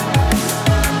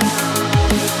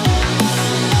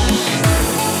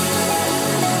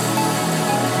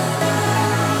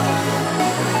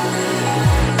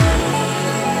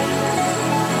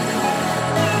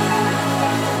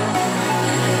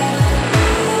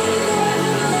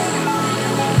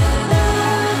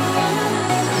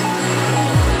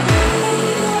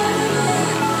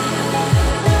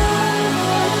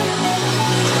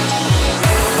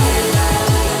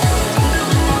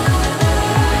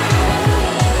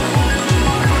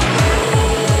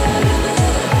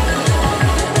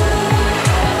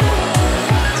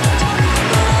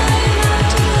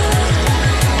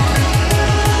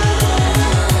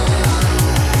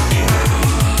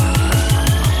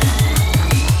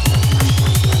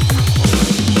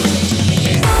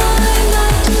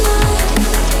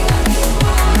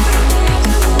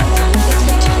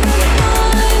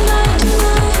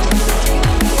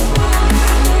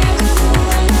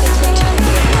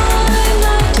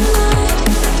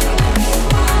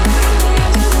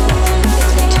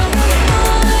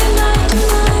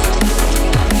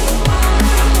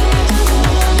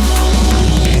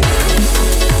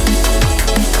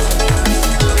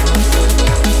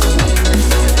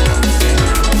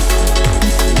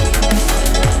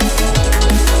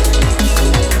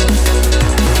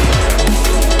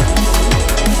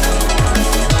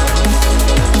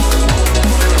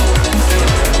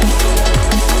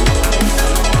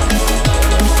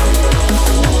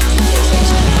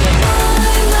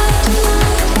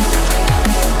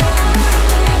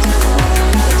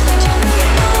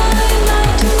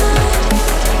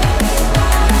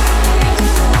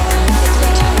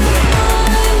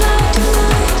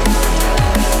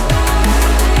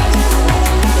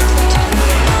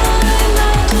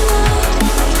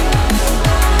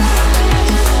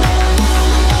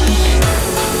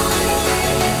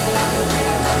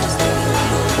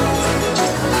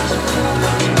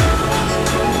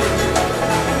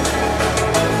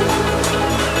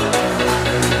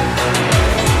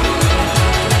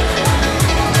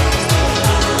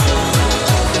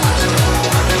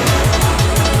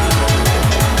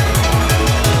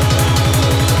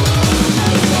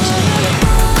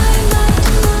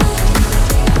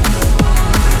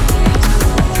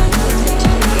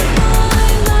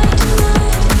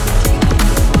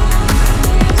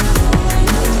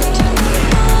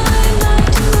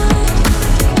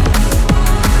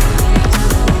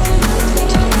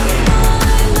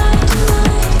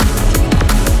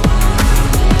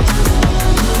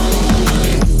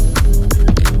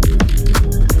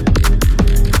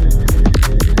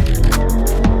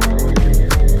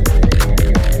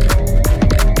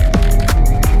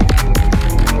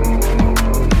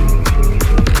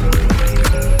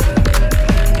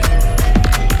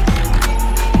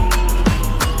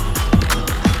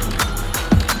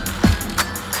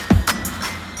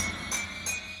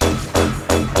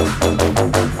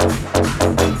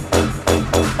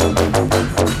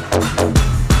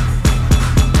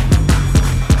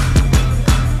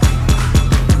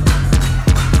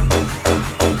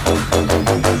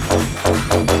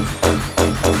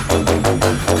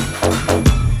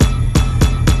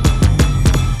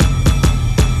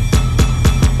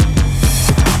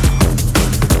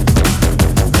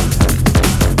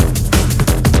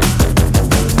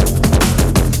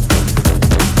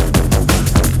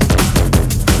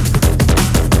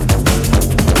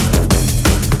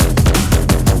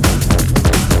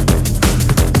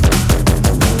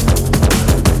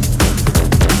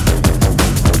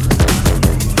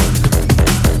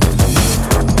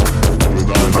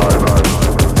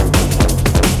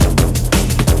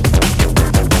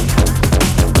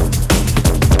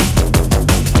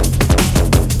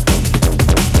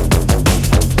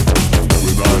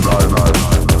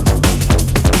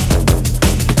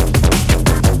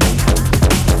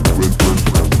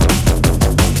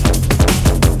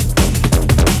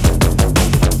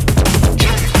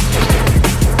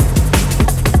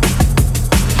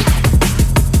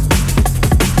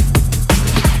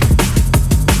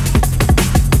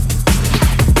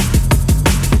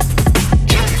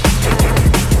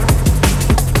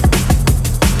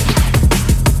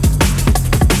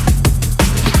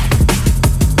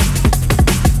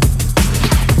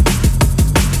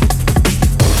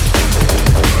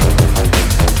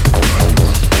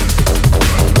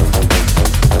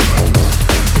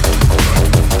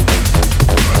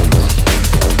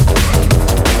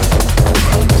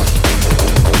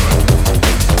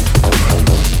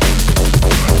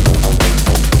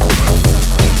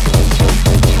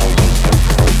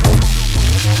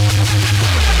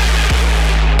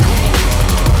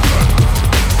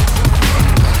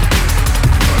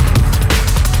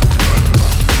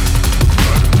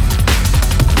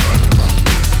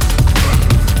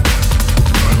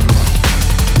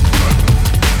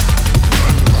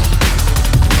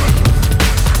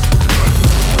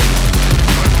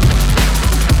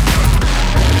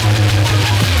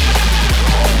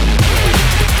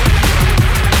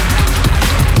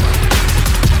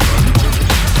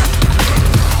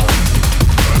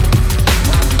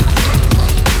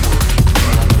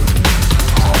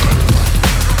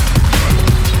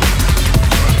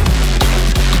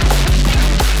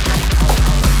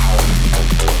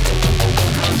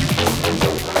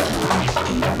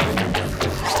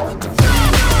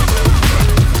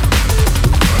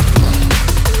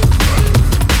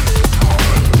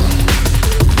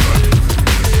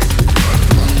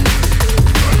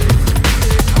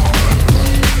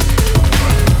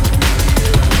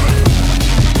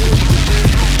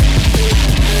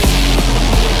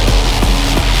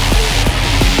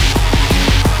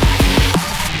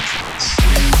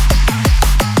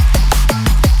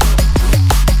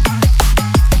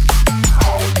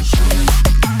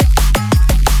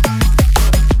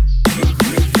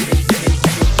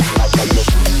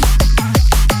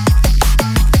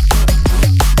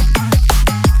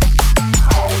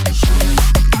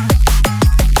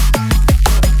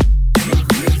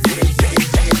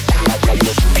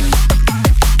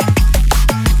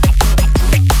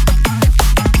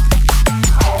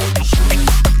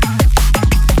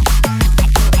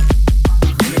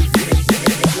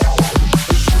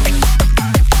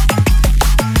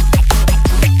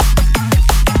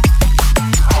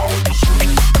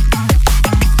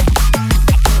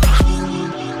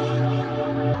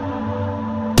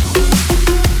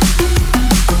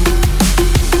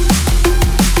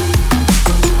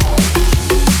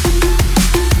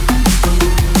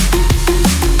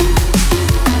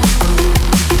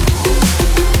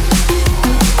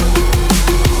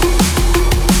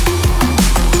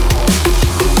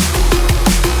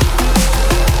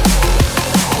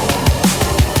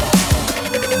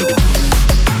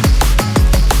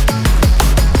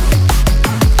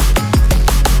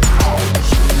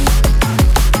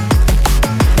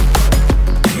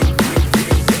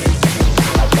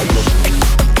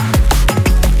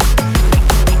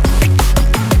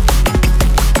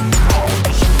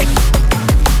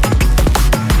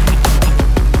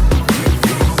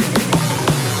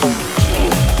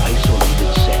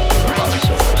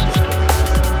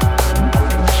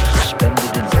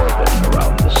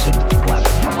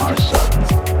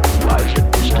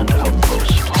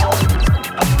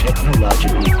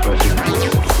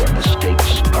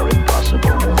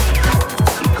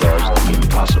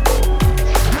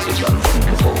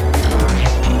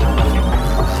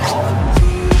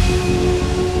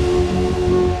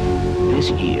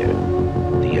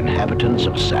 inhabitants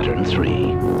of Saturn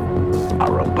III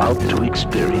are about to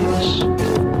experience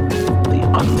the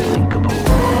unthinkable.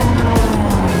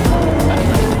 A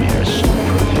nightmare so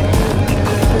perfect it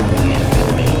could only have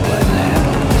been made by man.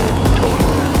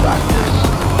 Total darkness,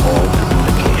 all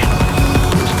communication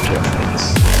is terminated.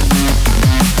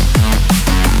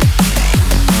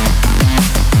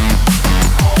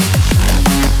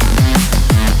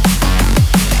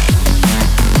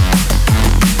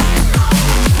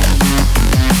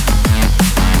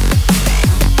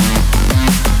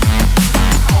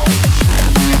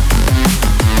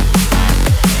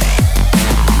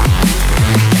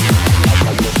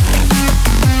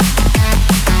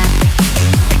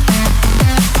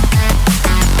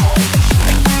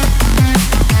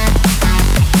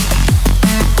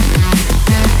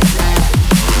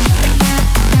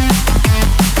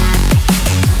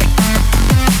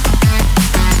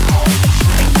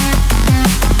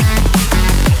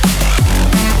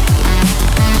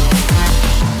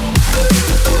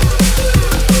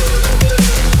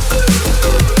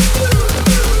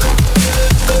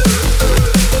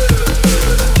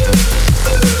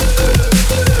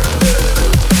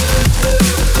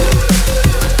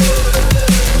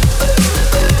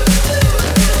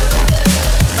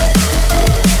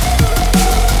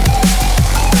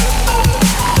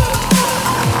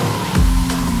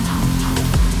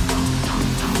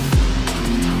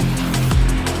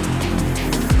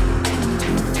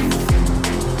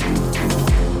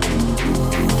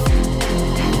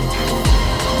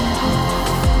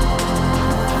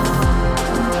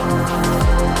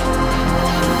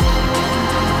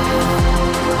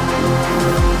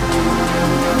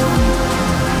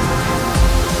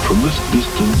 From this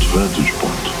distant vantage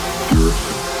point, the Earth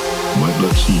might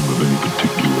not seem of any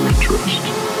particular interest.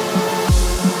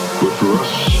 But for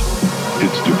us,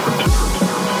 it's different.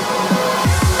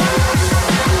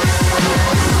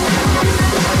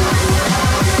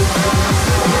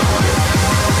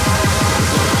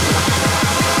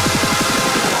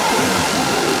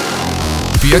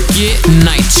 Bjöggi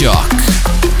Nightshock.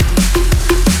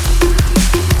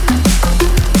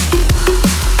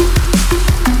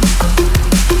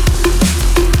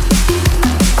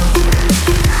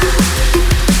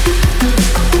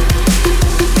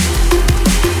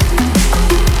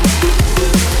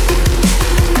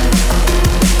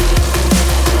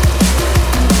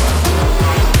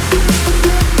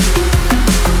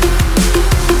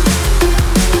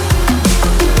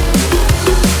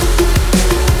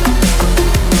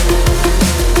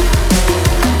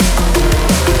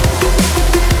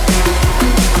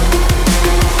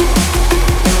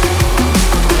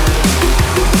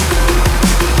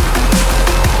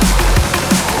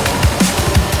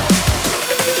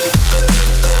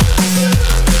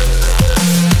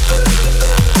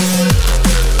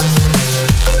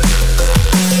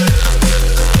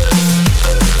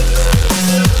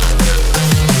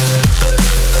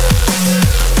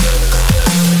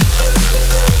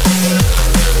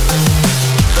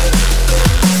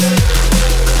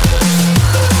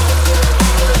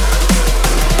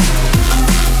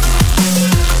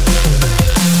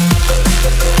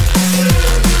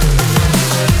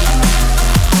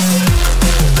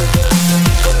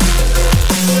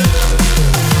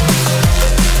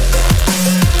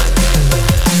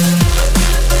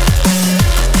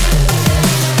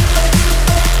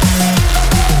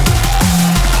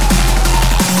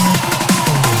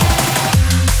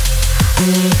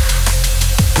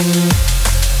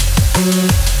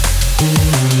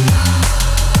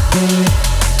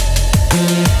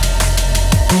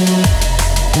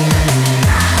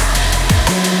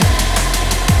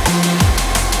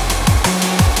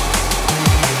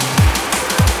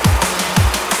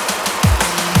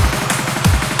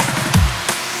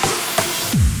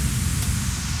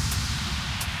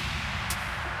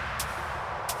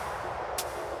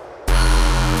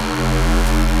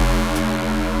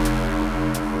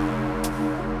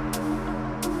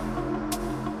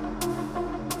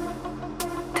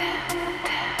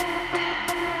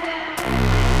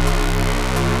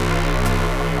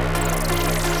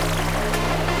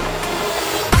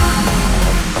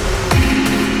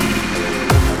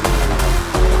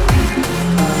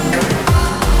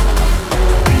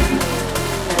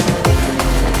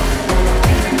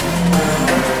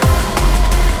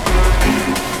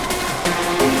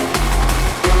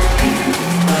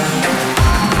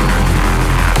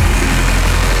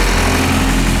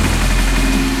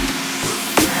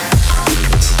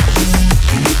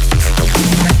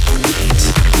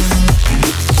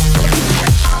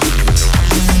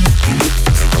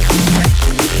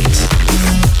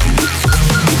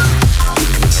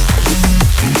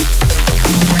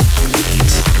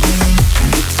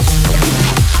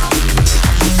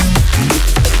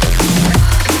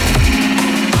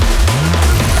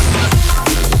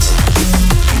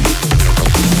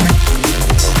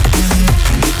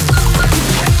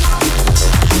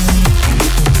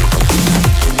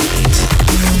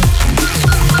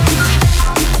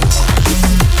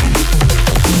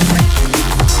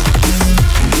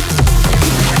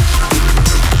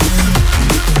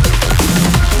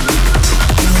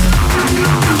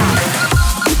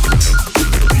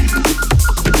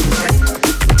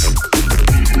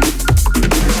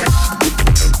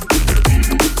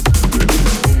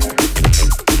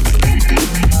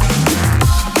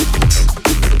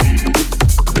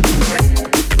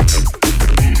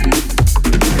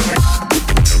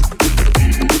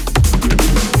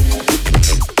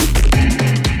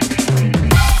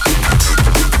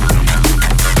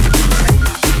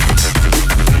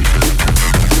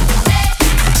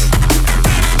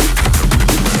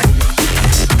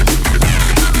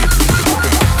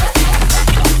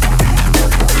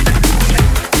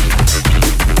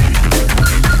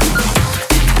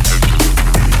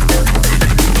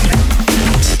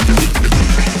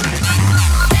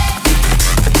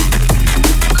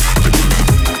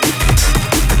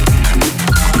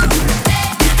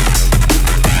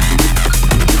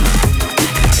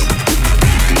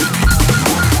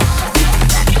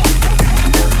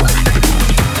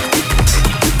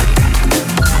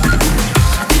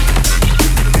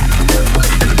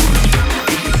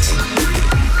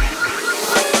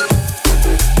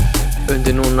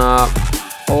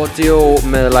 Audio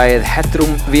með lagið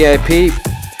Headroom VIP.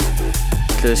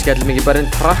 Við skellum ekki bara inn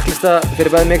tracklista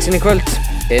fyrir bæði mixin í kvöld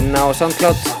inn á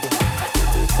SoundCloud.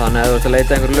 Þannig að þú ert að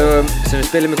leita einhverjum lögum sem við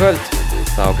spilum í kvöld,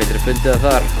 þá getur þú fundið það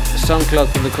þar,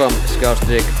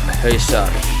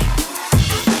 soundcloud.com/hausar.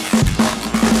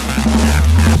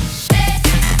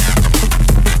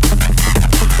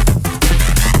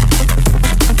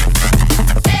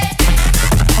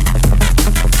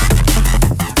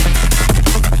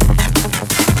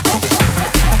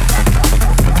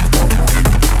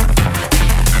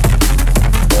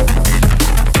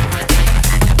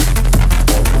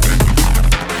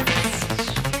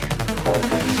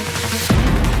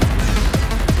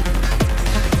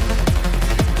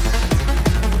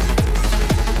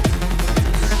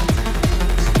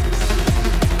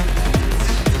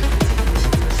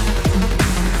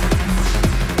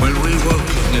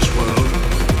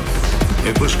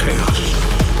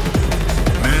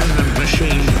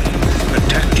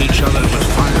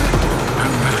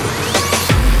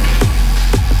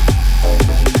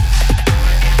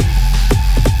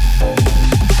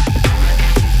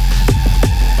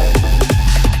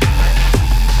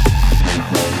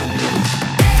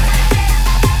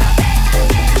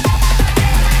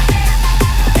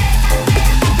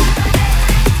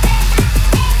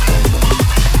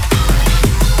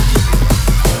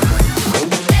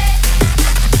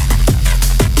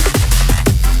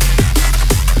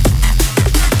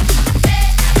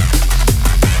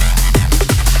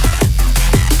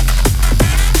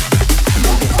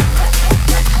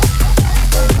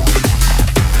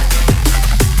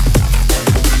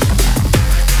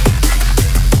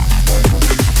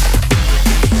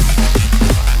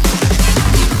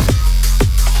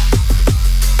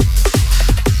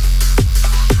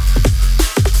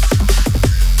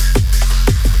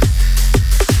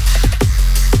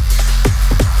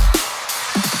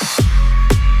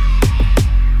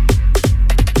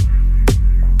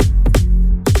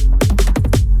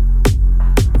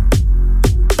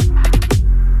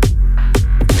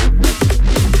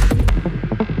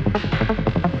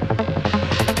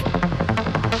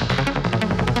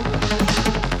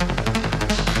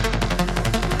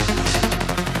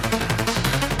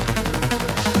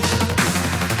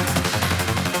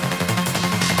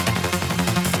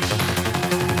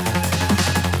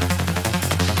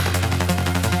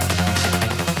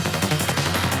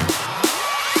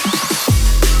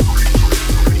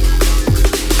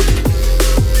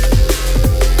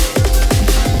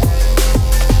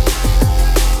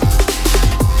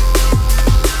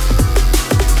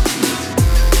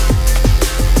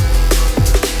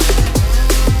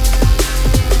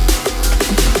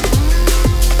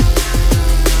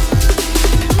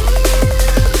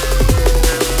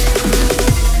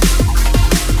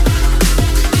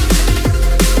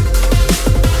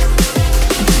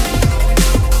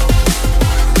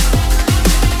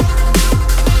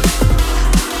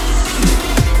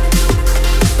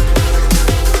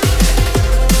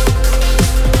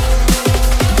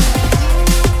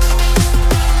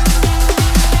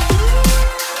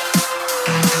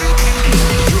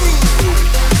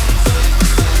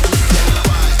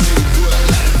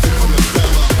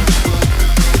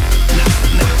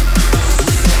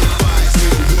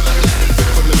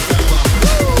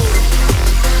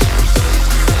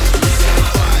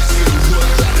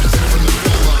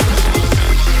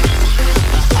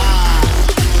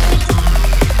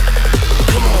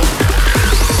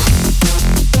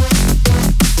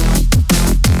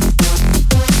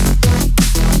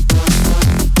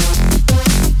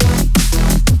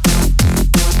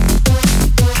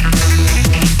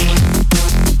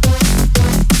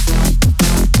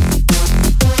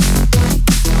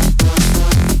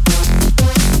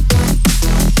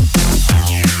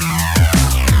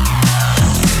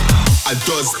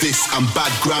 I'm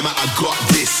bad grammar, I got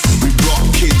this. We rock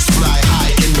kids, fly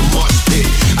high in the mosh pit.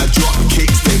 I drop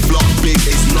kicks, they block big,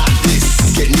 it's not this.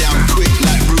 Get down quick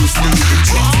like Bruce Lee with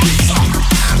chopsticks.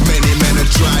 Many men have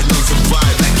tried, not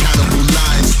survive like cannibal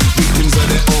lions. Victims of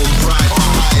their own pride, my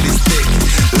hide is thick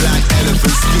like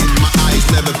elephant skin. My eyes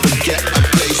never forget a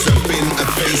place I've been, a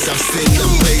face I've seen.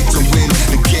 I'm paid to win,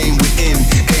 the game we're in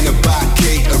ain't about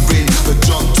catering. The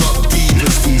drop top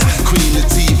divas fees, Queen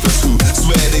Latifah's who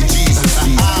swear they Jesus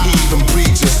fees. Even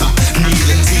preachers need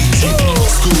a teaching.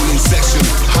 School in session,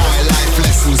 high life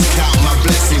lessons, count my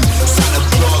blessing. Santa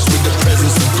Claus with the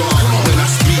presence of God. When I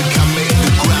speak, I make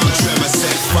the ground tremor.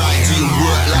 Set fire to your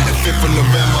work like the 5th of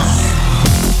November.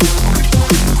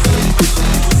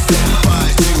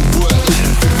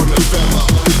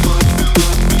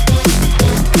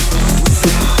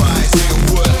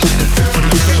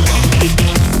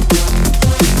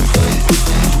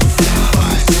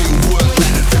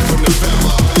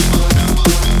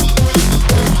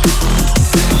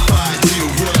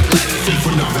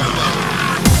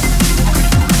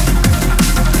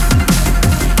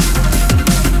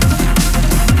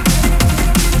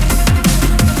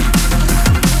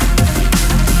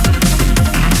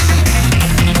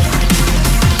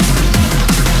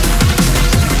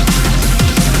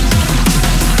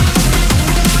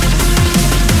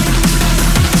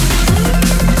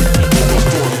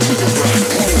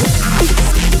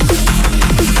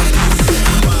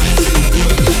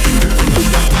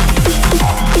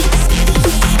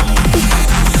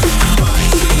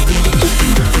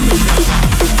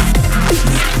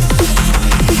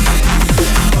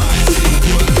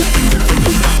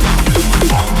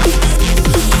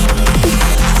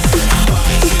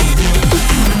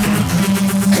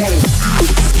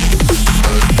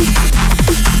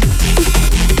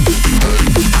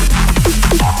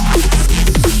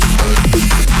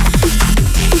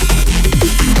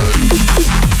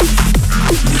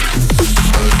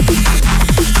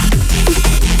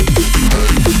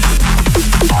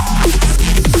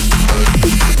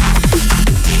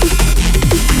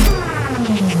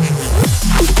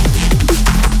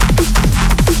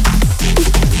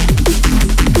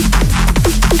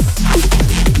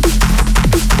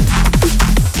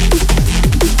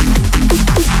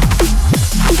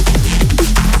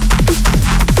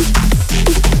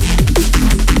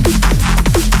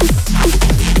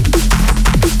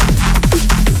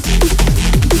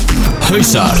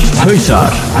 Hausar.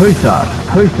 Hausar, hausar,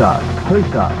 hausar,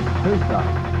 hausar,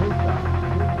 hausar.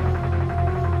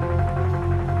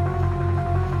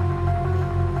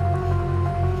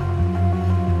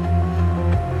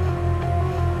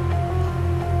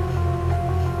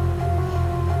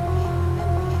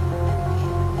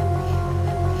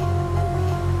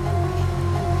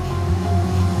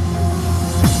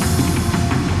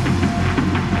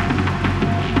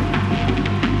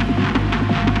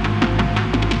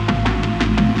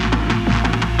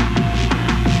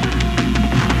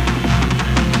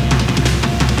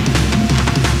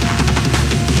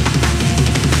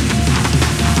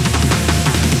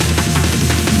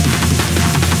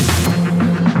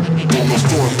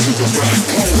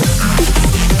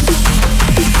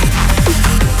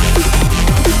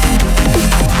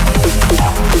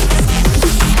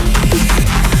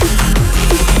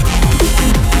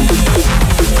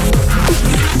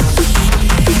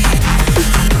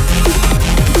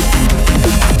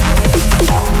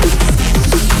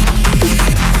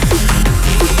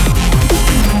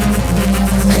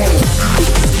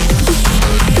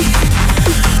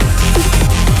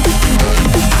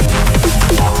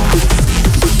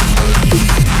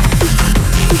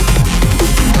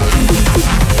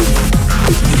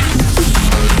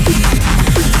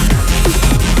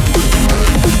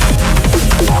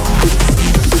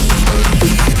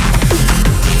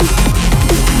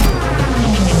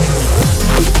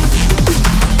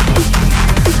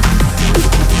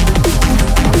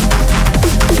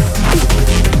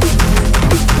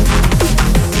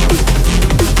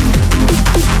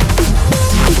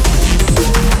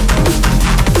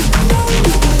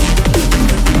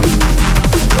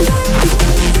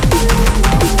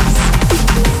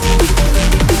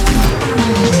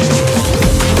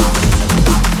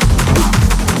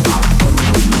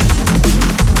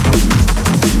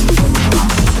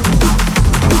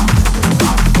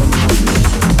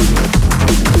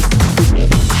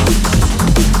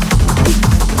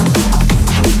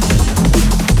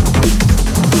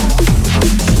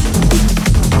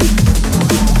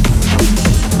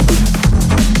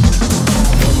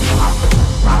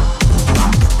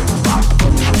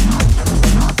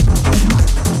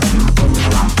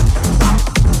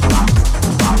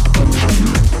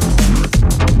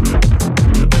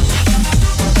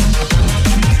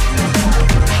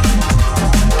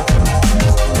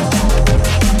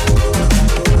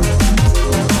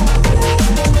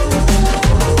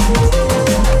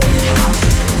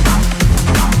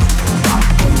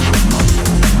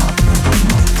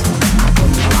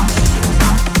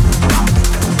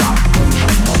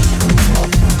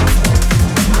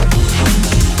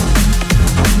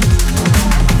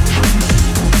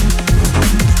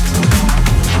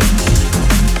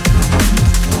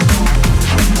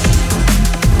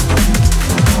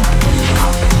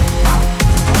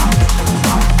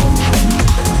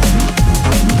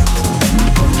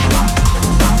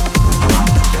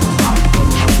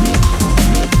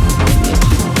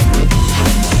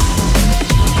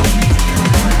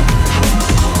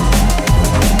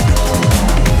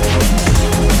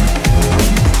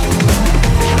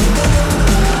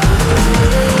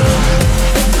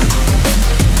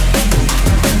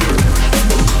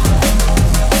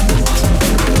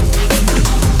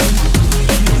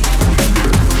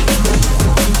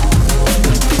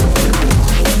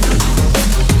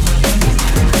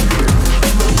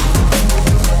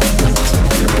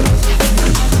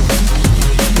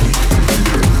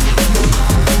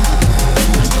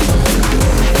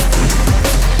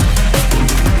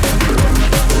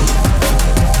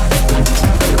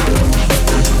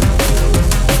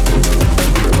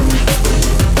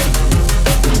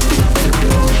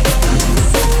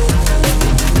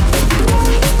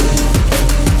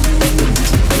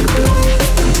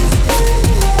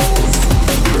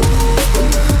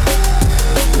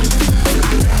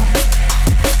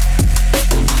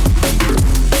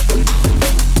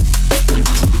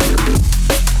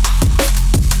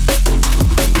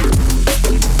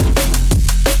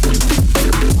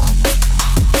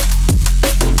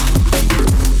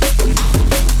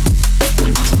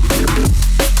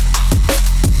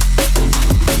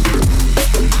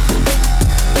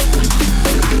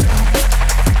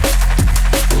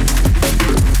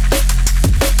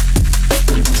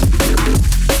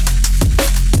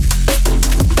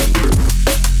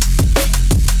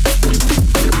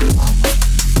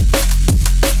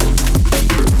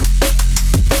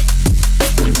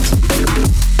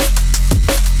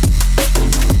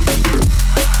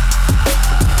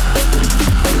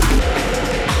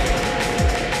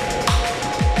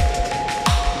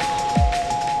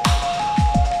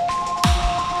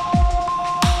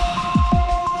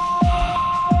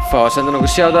 fá að senda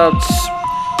nokkuð shoutouts.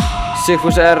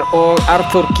 Sigfús R og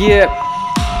Arthur G,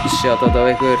 shoutout á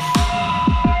ykkur.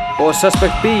 Og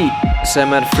Suspect B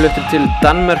sem fluttur til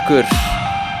Danmerkur,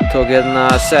 tók hérna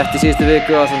set í síðustu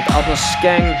viku á samt Árna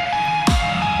Skeng.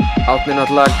 Árni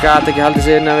náttúrulega gat ekki haldið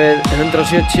sig innan við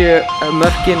 170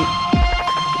 mörkin,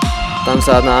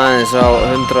 dansaði þarna aðeins á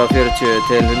 140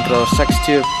 til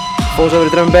 160, fór svo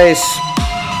fyrir drum and bass.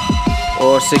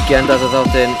 Og Siggi endaði þess að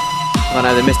þáttinn, þannig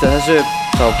að ef þið mistið þessu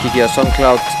þá kíkið á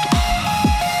SoundCloud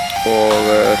og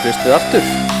hlustuð aftur.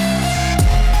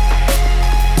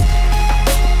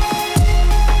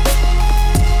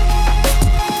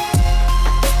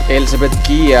 Elisabeth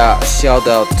Gia,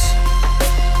 shoutout.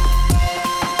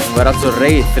 Hún var alltaf svo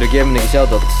reið fyrir að gefa henni ekki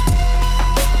shoutout.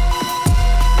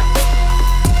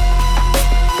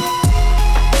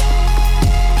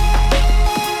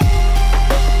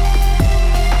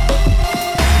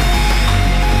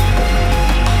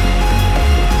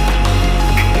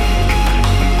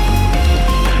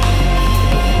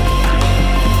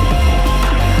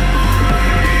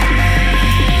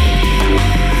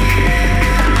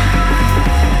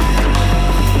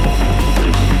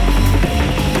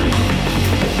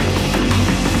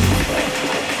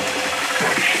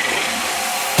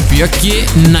 Bjöggi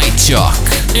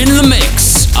Nightshock in the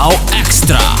mix á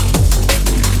Extra.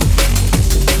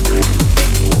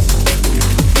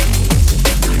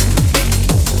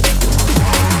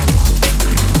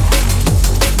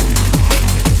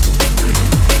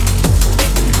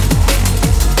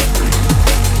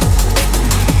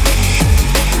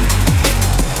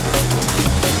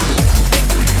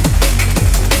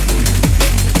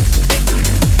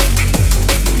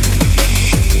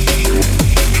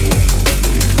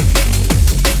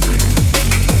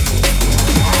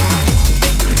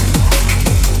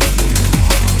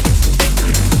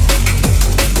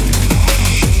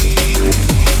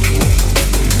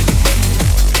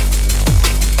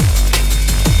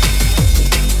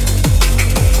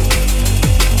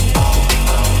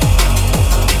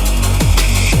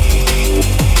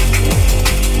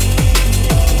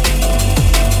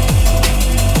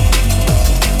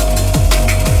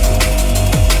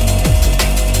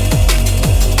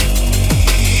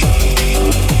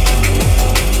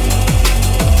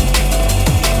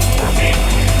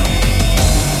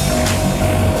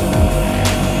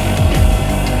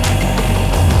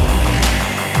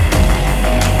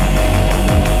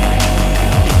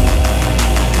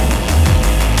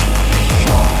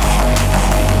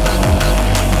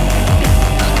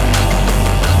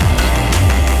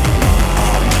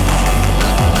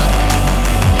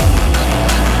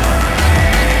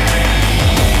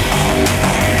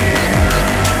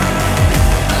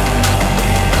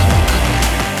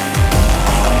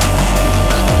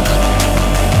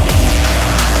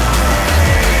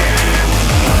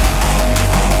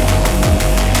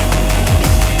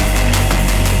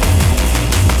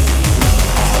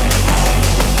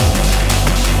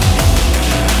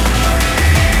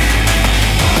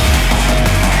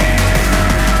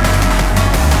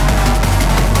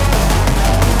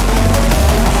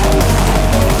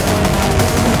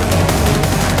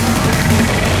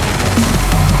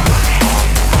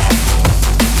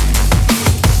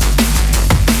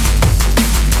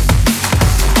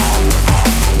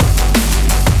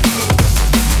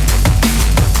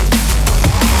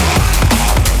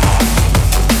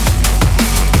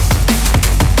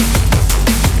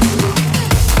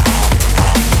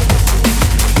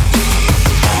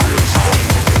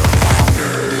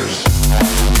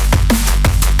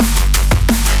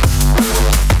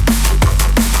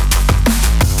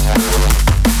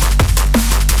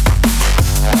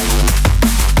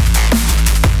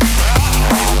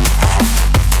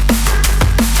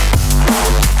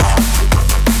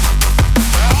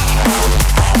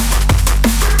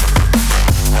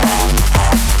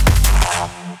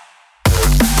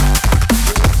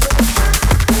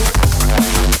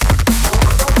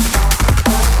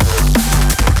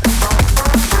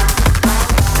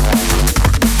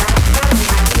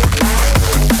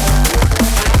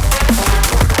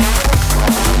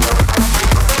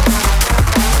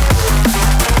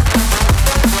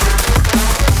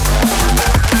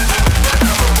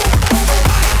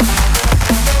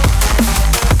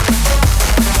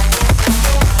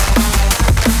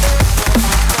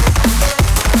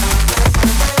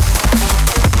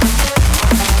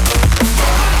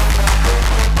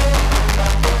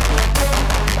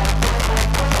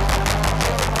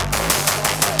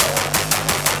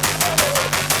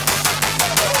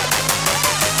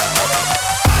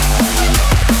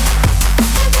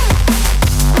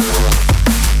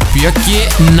 Bjöggi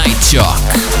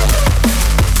Nightshock.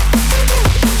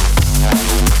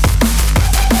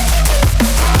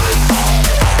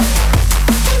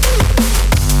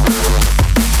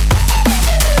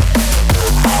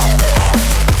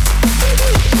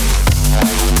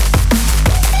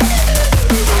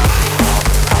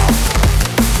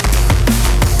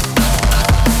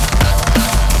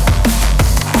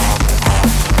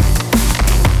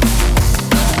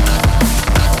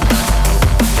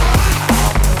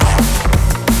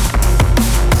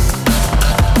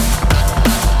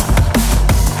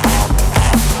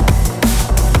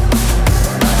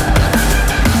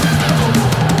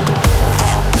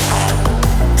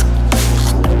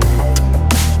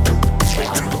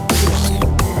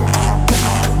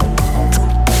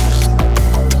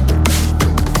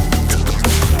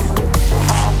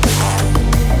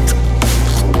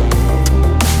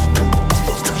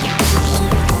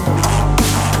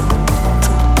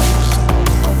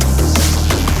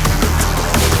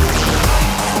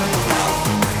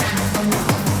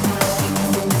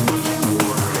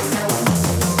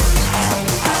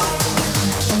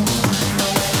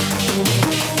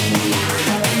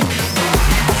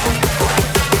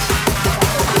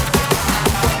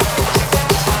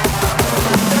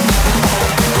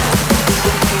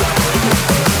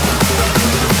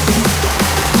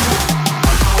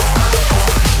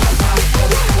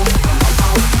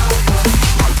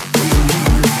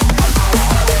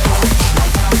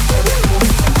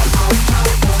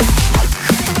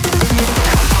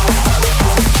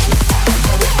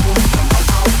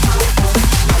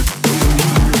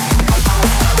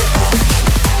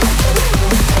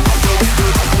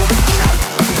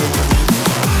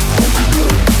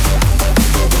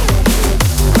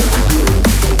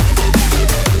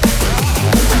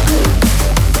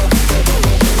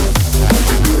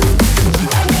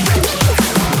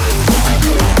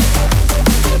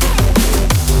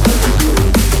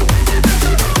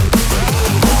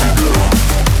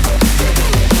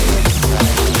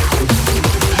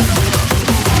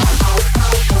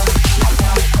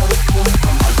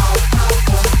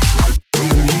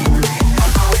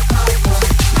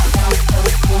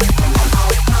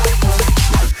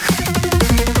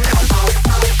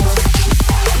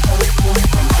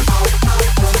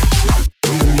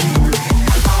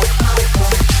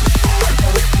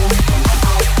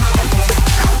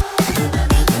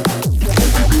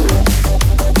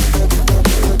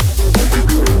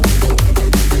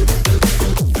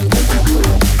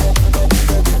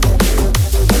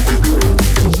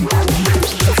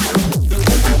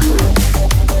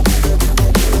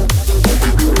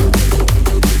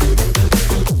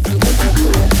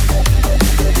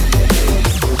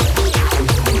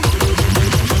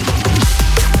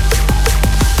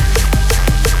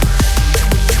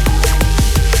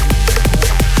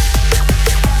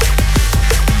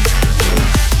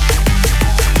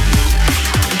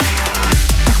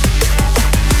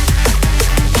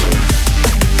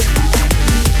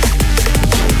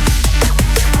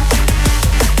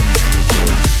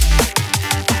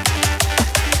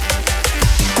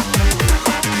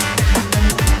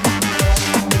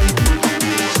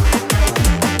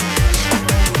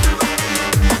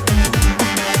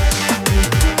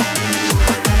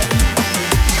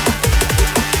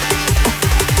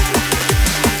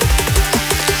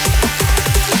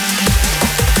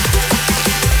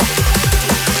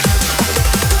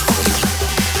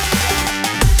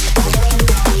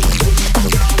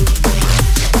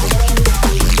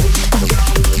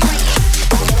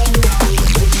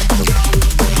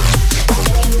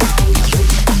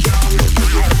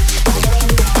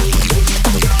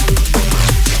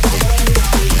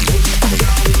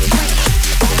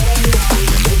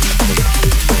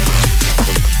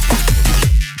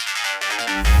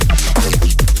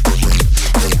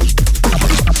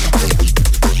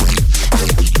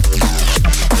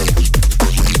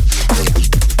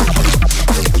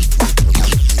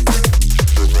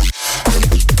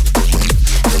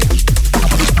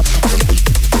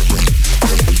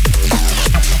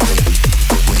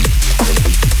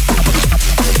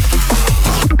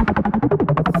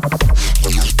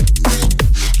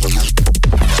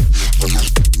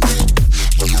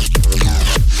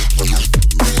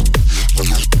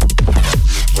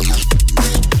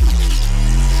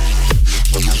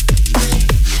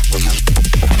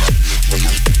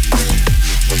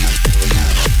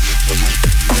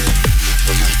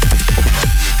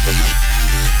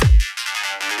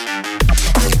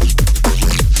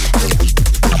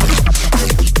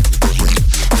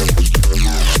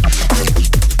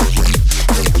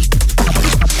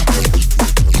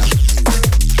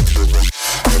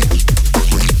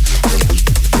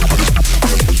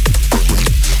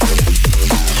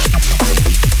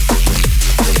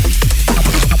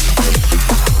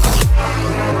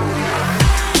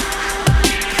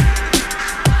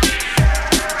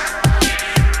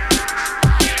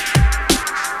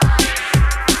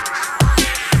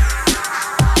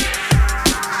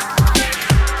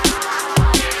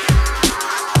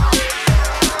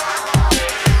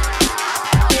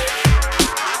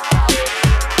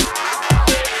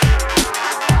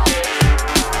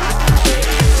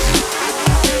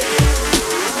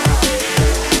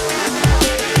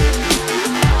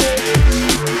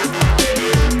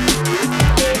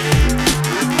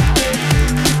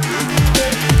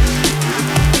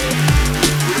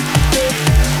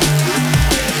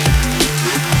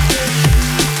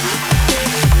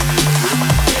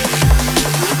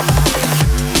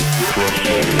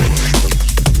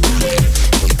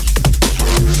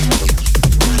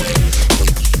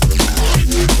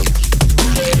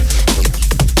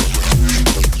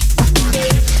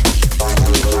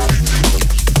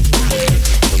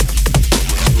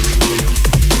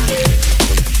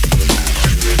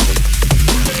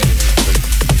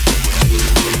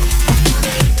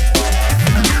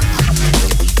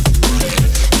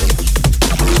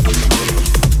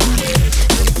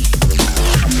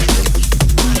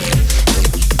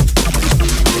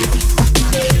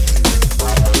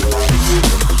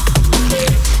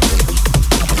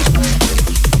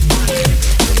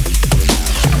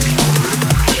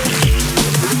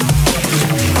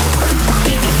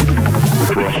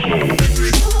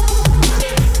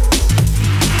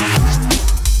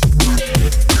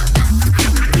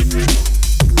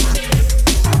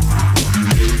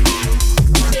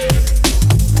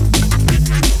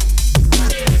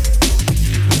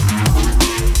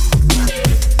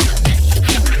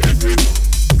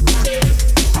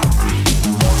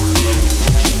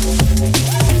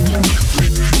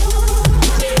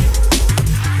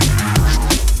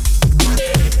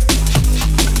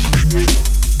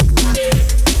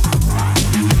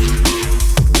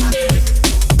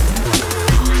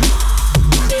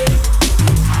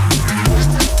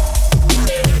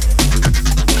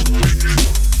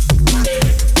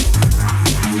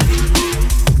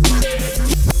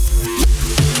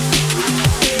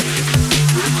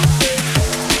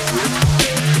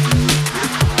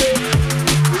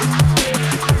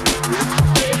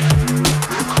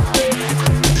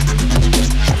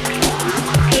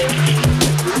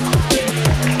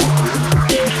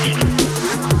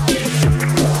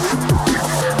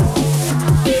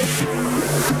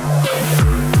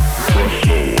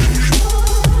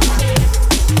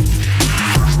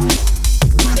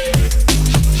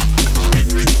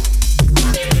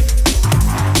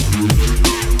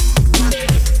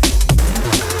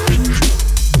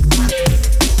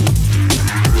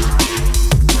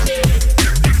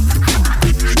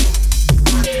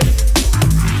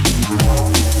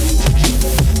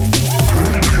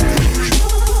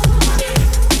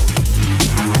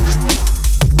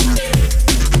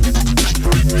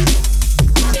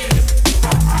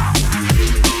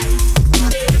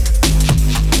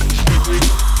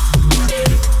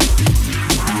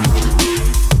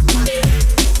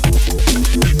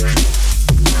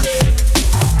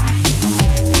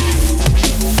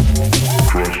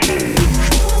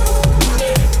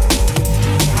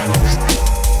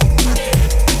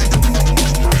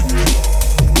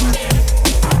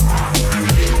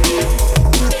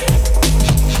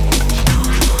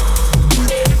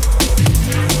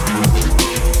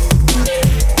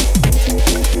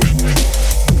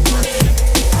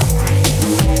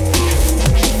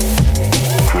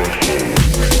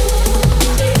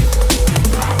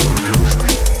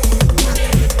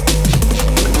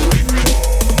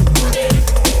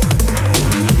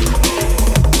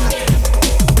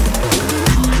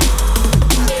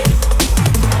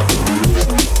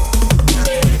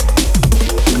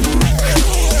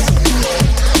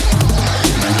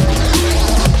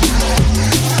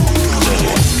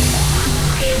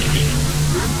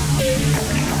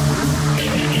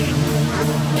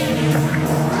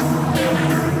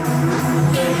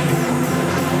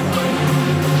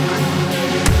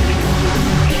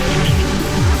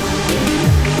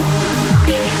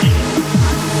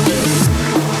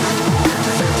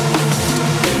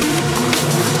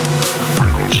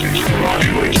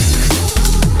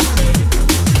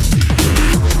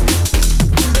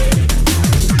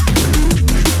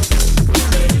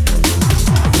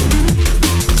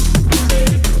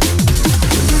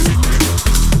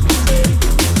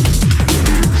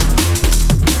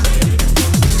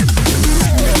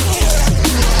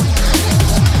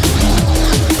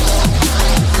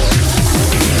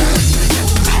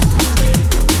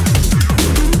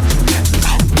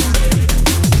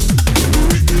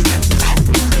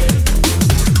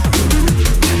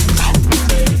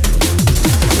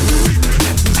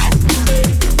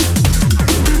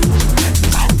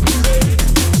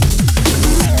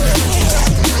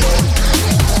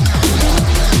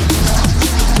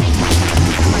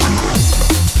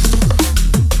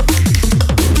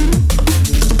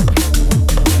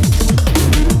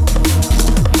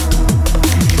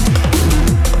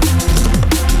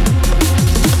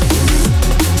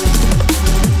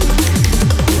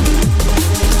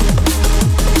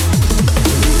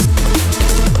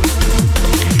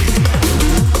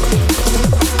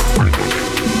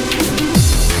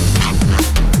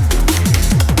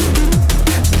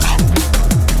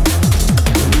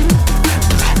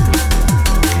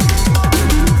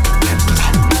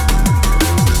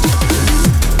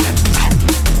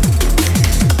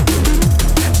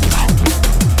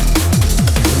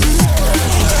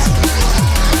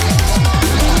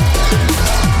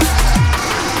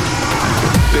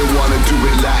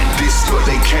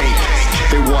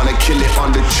 kill it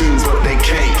on the tunes, but they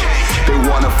can't. They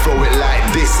wanna throw it like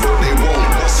this, but they won't.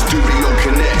 Studio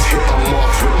Connect, hit 'em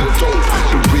off with the dope.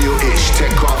 The real itch,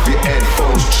 take off your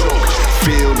headphones, choke.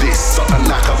 Feel this, something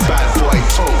like a bad boy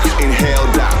talk. Inhale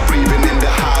that, breathing in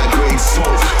the high grade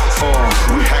smoke.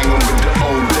 We hang 'em with the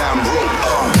old damn rope.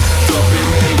 Double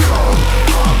maker,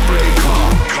 heartbreaker.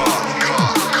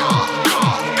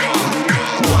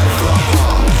 White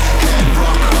flopper, head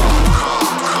rocker.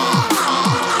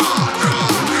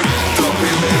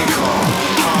 Double maker,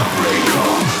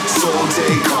 heartbreaker. Soul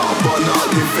taker, but not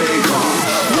the faker.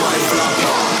 White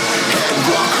flopper, head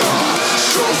rocker.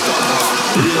 Showstopper,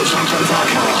 real champion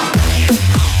talker.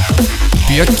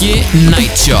 Bjöggi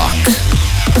Nightshock.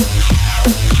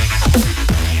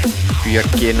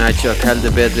 Bjöggi Nightshock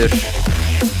heldur betur.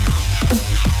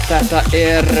 Þetta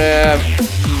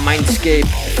Mindscape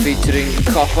featuring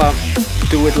Koppa,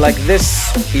 Do It Like This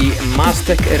í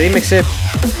Maztek remixi,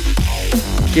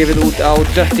 gefið út á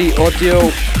Dirty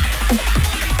Audio.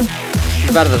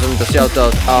 Verða sem þetta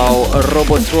shoutout á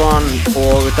Robotron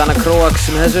og Dana Kroax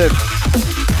með þessu.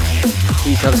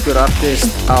 Ítalskur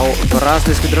artist á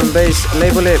brasilísku drum bass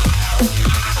labeli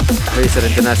Hausar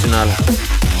International.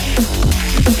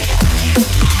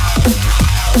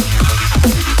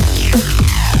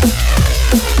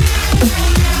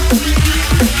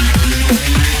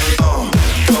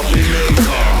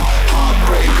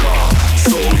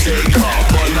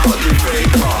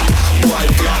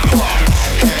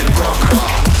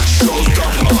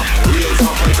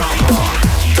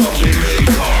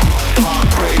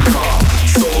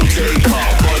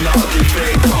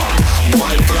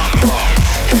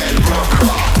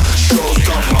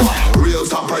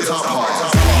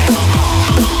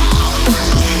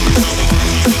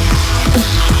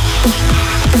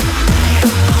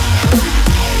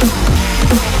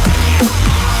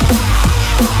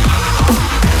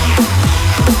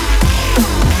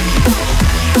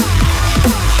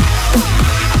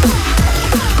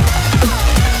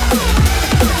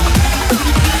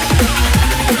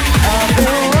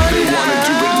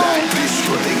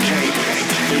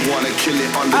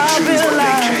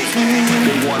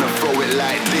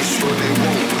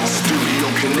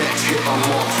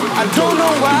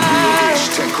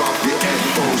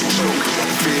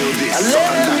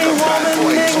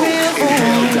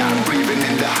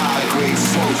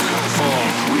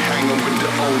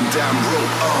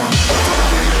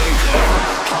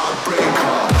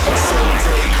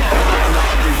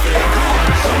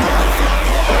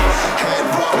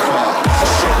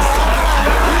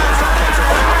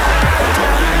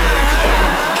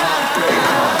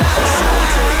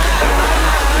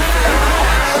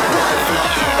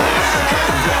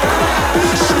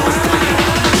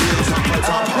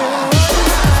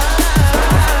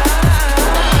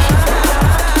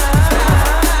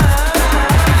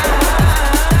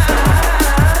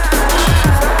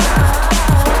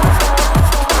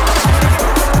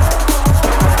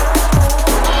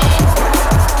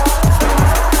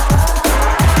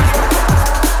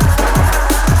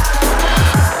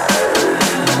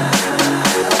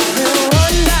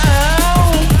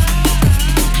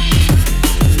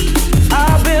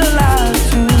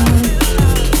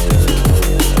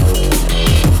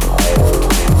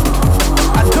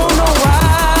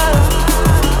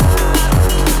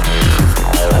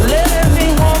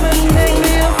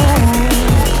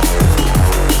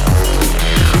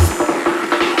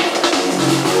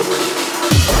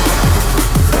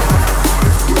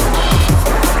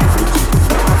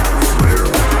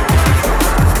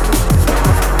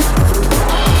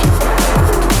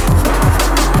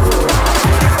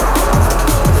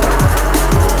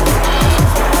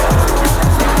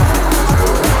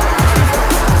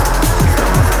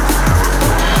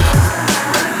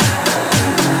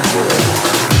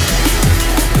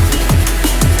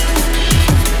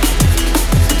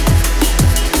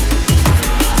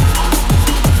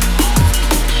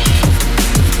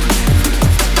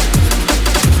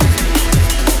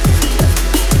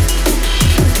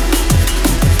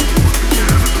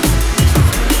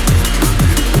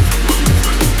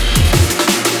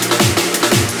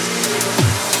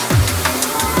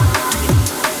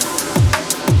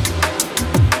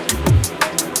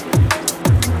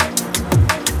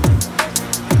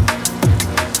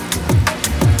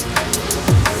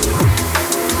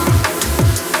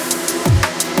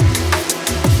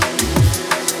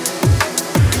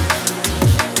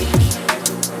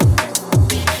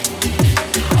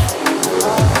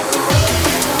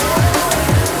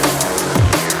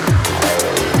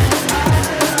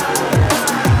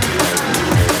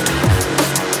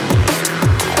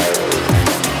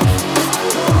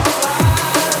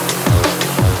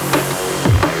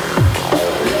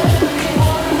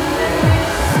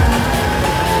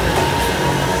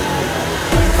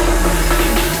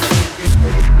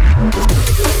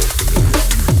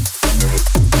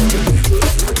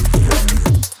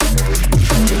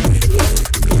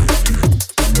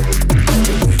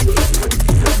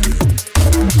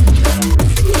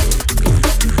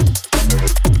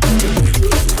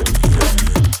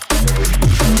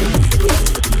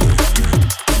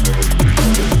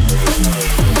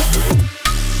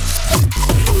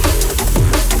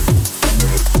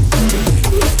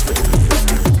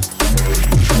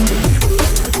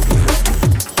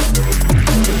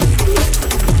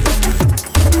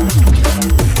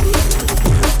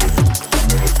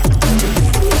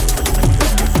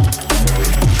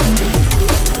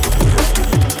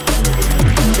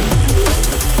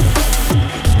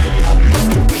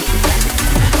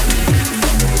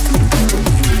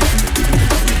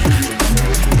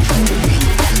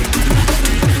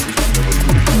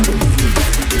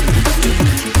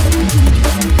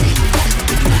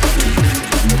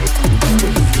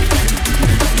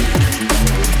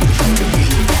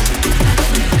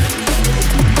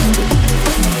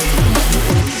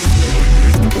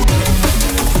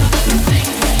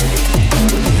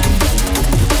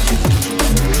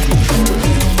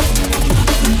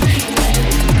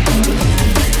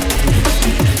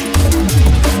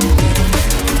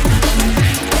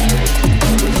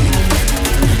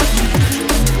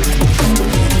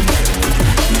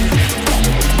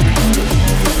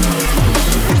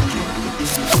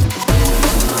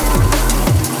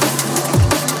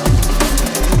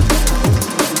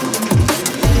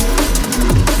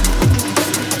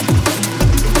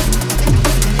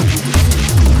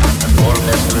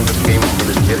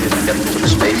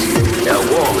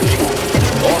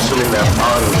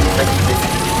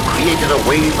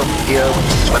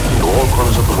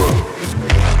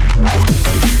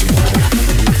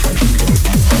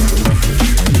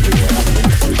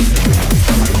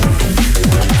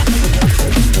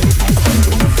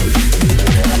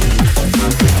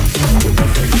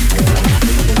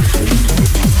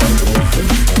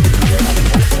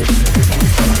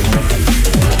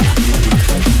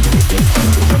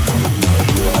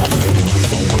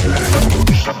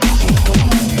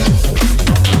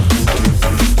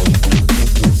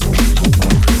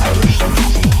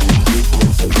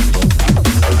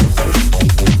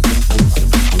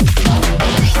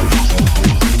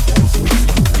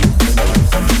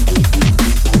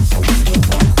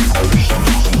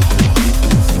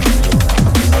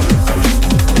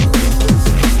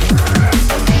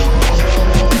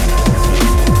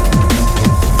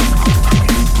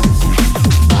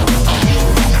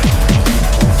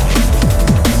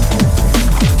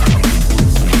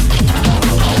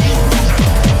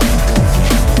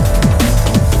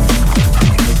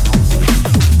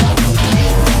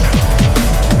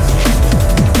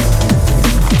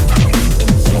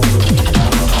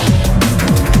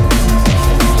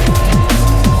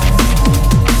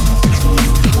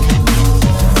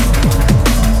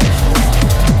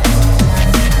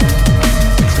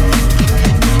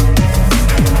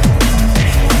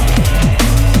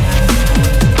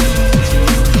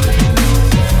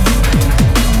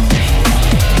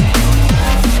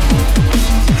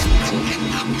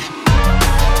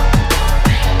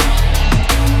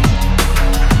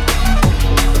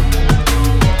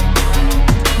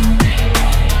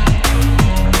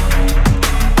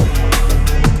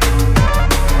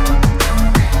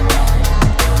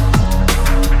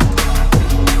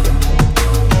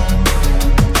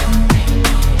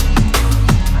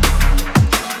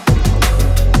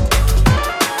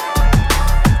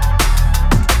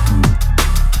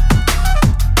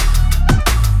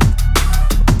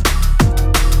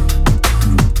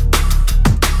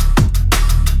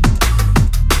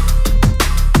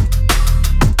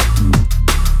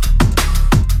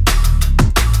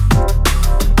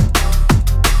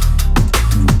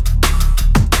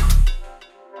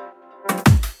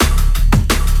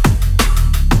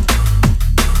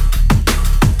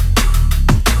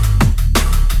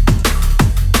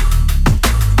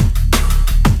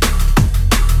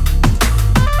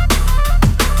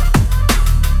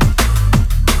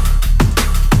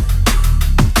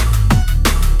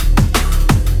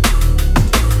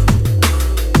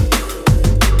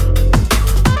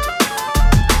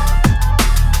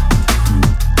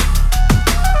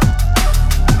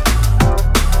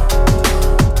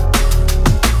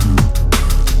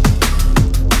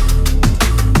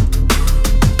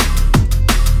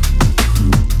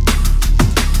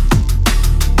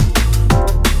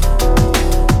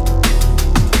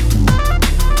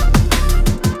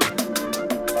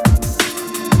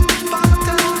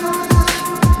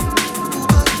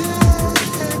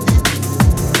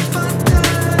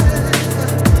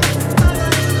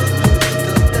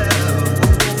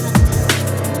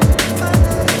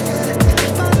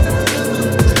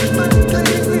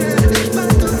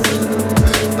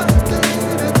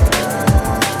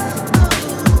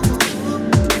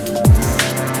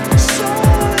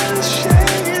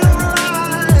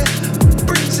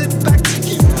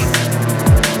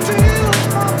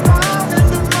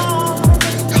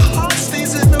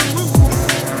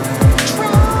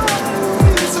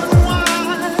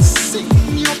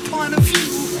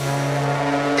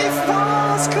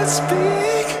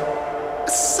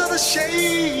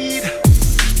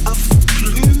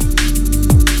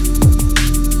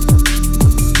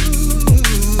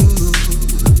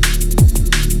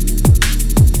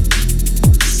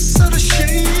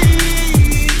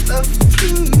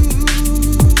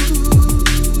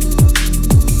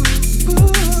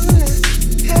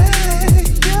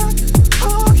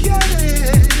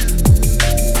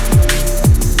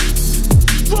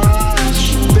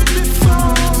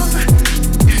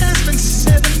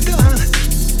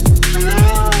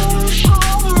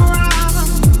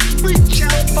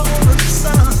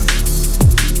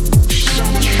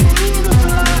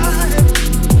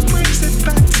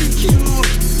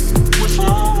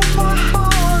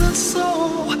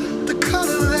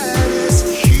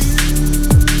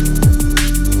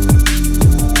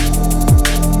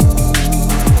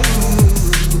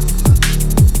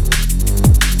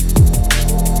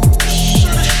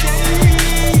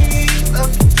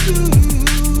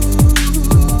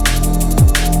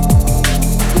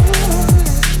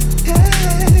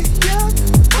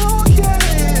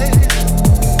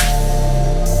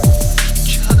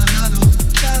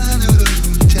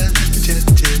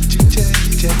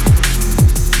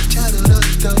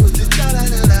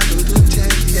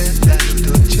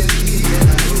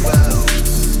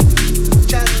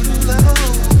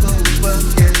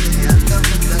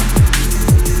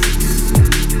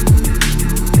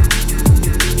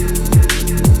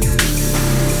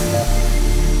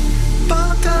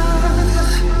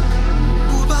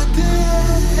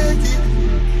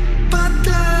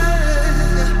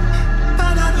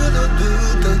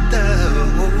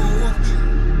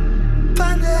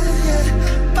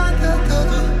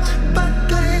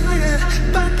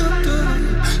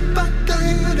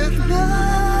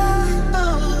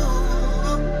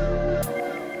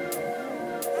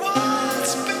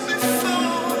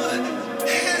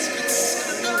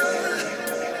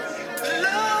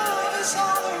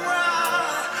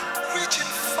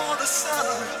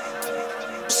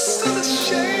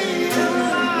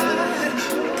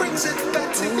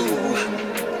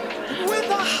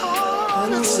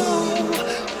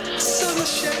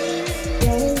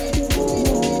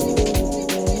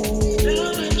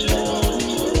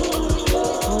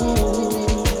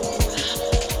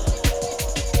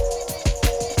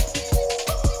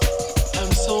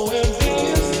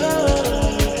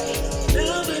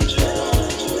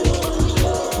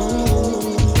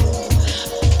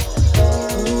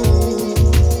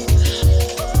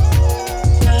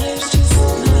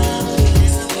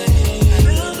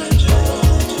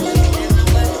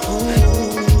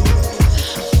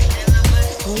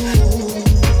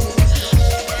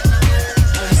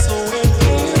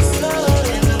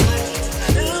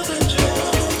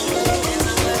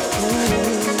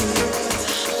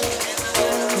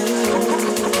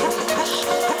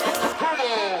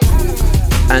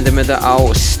 Endum þetta á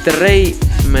Stray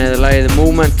með lagið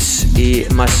Moments í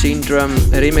Machine Drum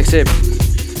remixi.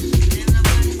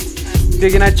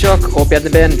 Björki Nightshock og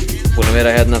Bjarni Ben búin að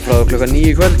vera hérna frá klukkan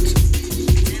 9 í kvöld.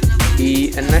 Í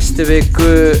næstu viku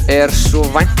er svo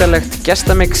væntanlegt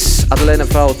gestamix allalegina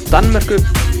frá Danmörku,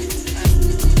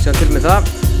 sjá til með það,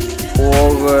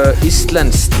 og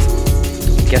íslenskt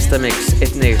gestamix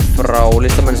einnig frá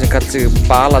listamanni sem kallar sig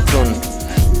Balatron.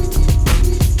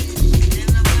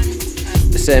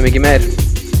 Segjum ekki meir.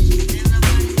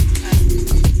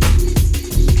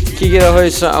 Kíkið á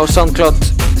Hausa á SoundCloud,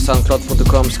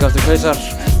 soundcloud.com/hausar,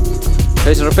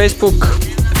 Hausar á Facebook,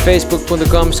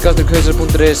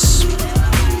 facebook.com/hausar.is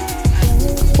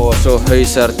og svo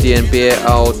Hausar DNB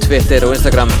á Twitter og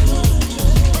Instagram.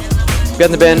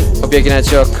 Bjarni Ben og Björki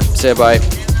Nightshock segja bye.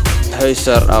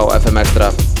 Hausar á FM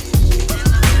Extra.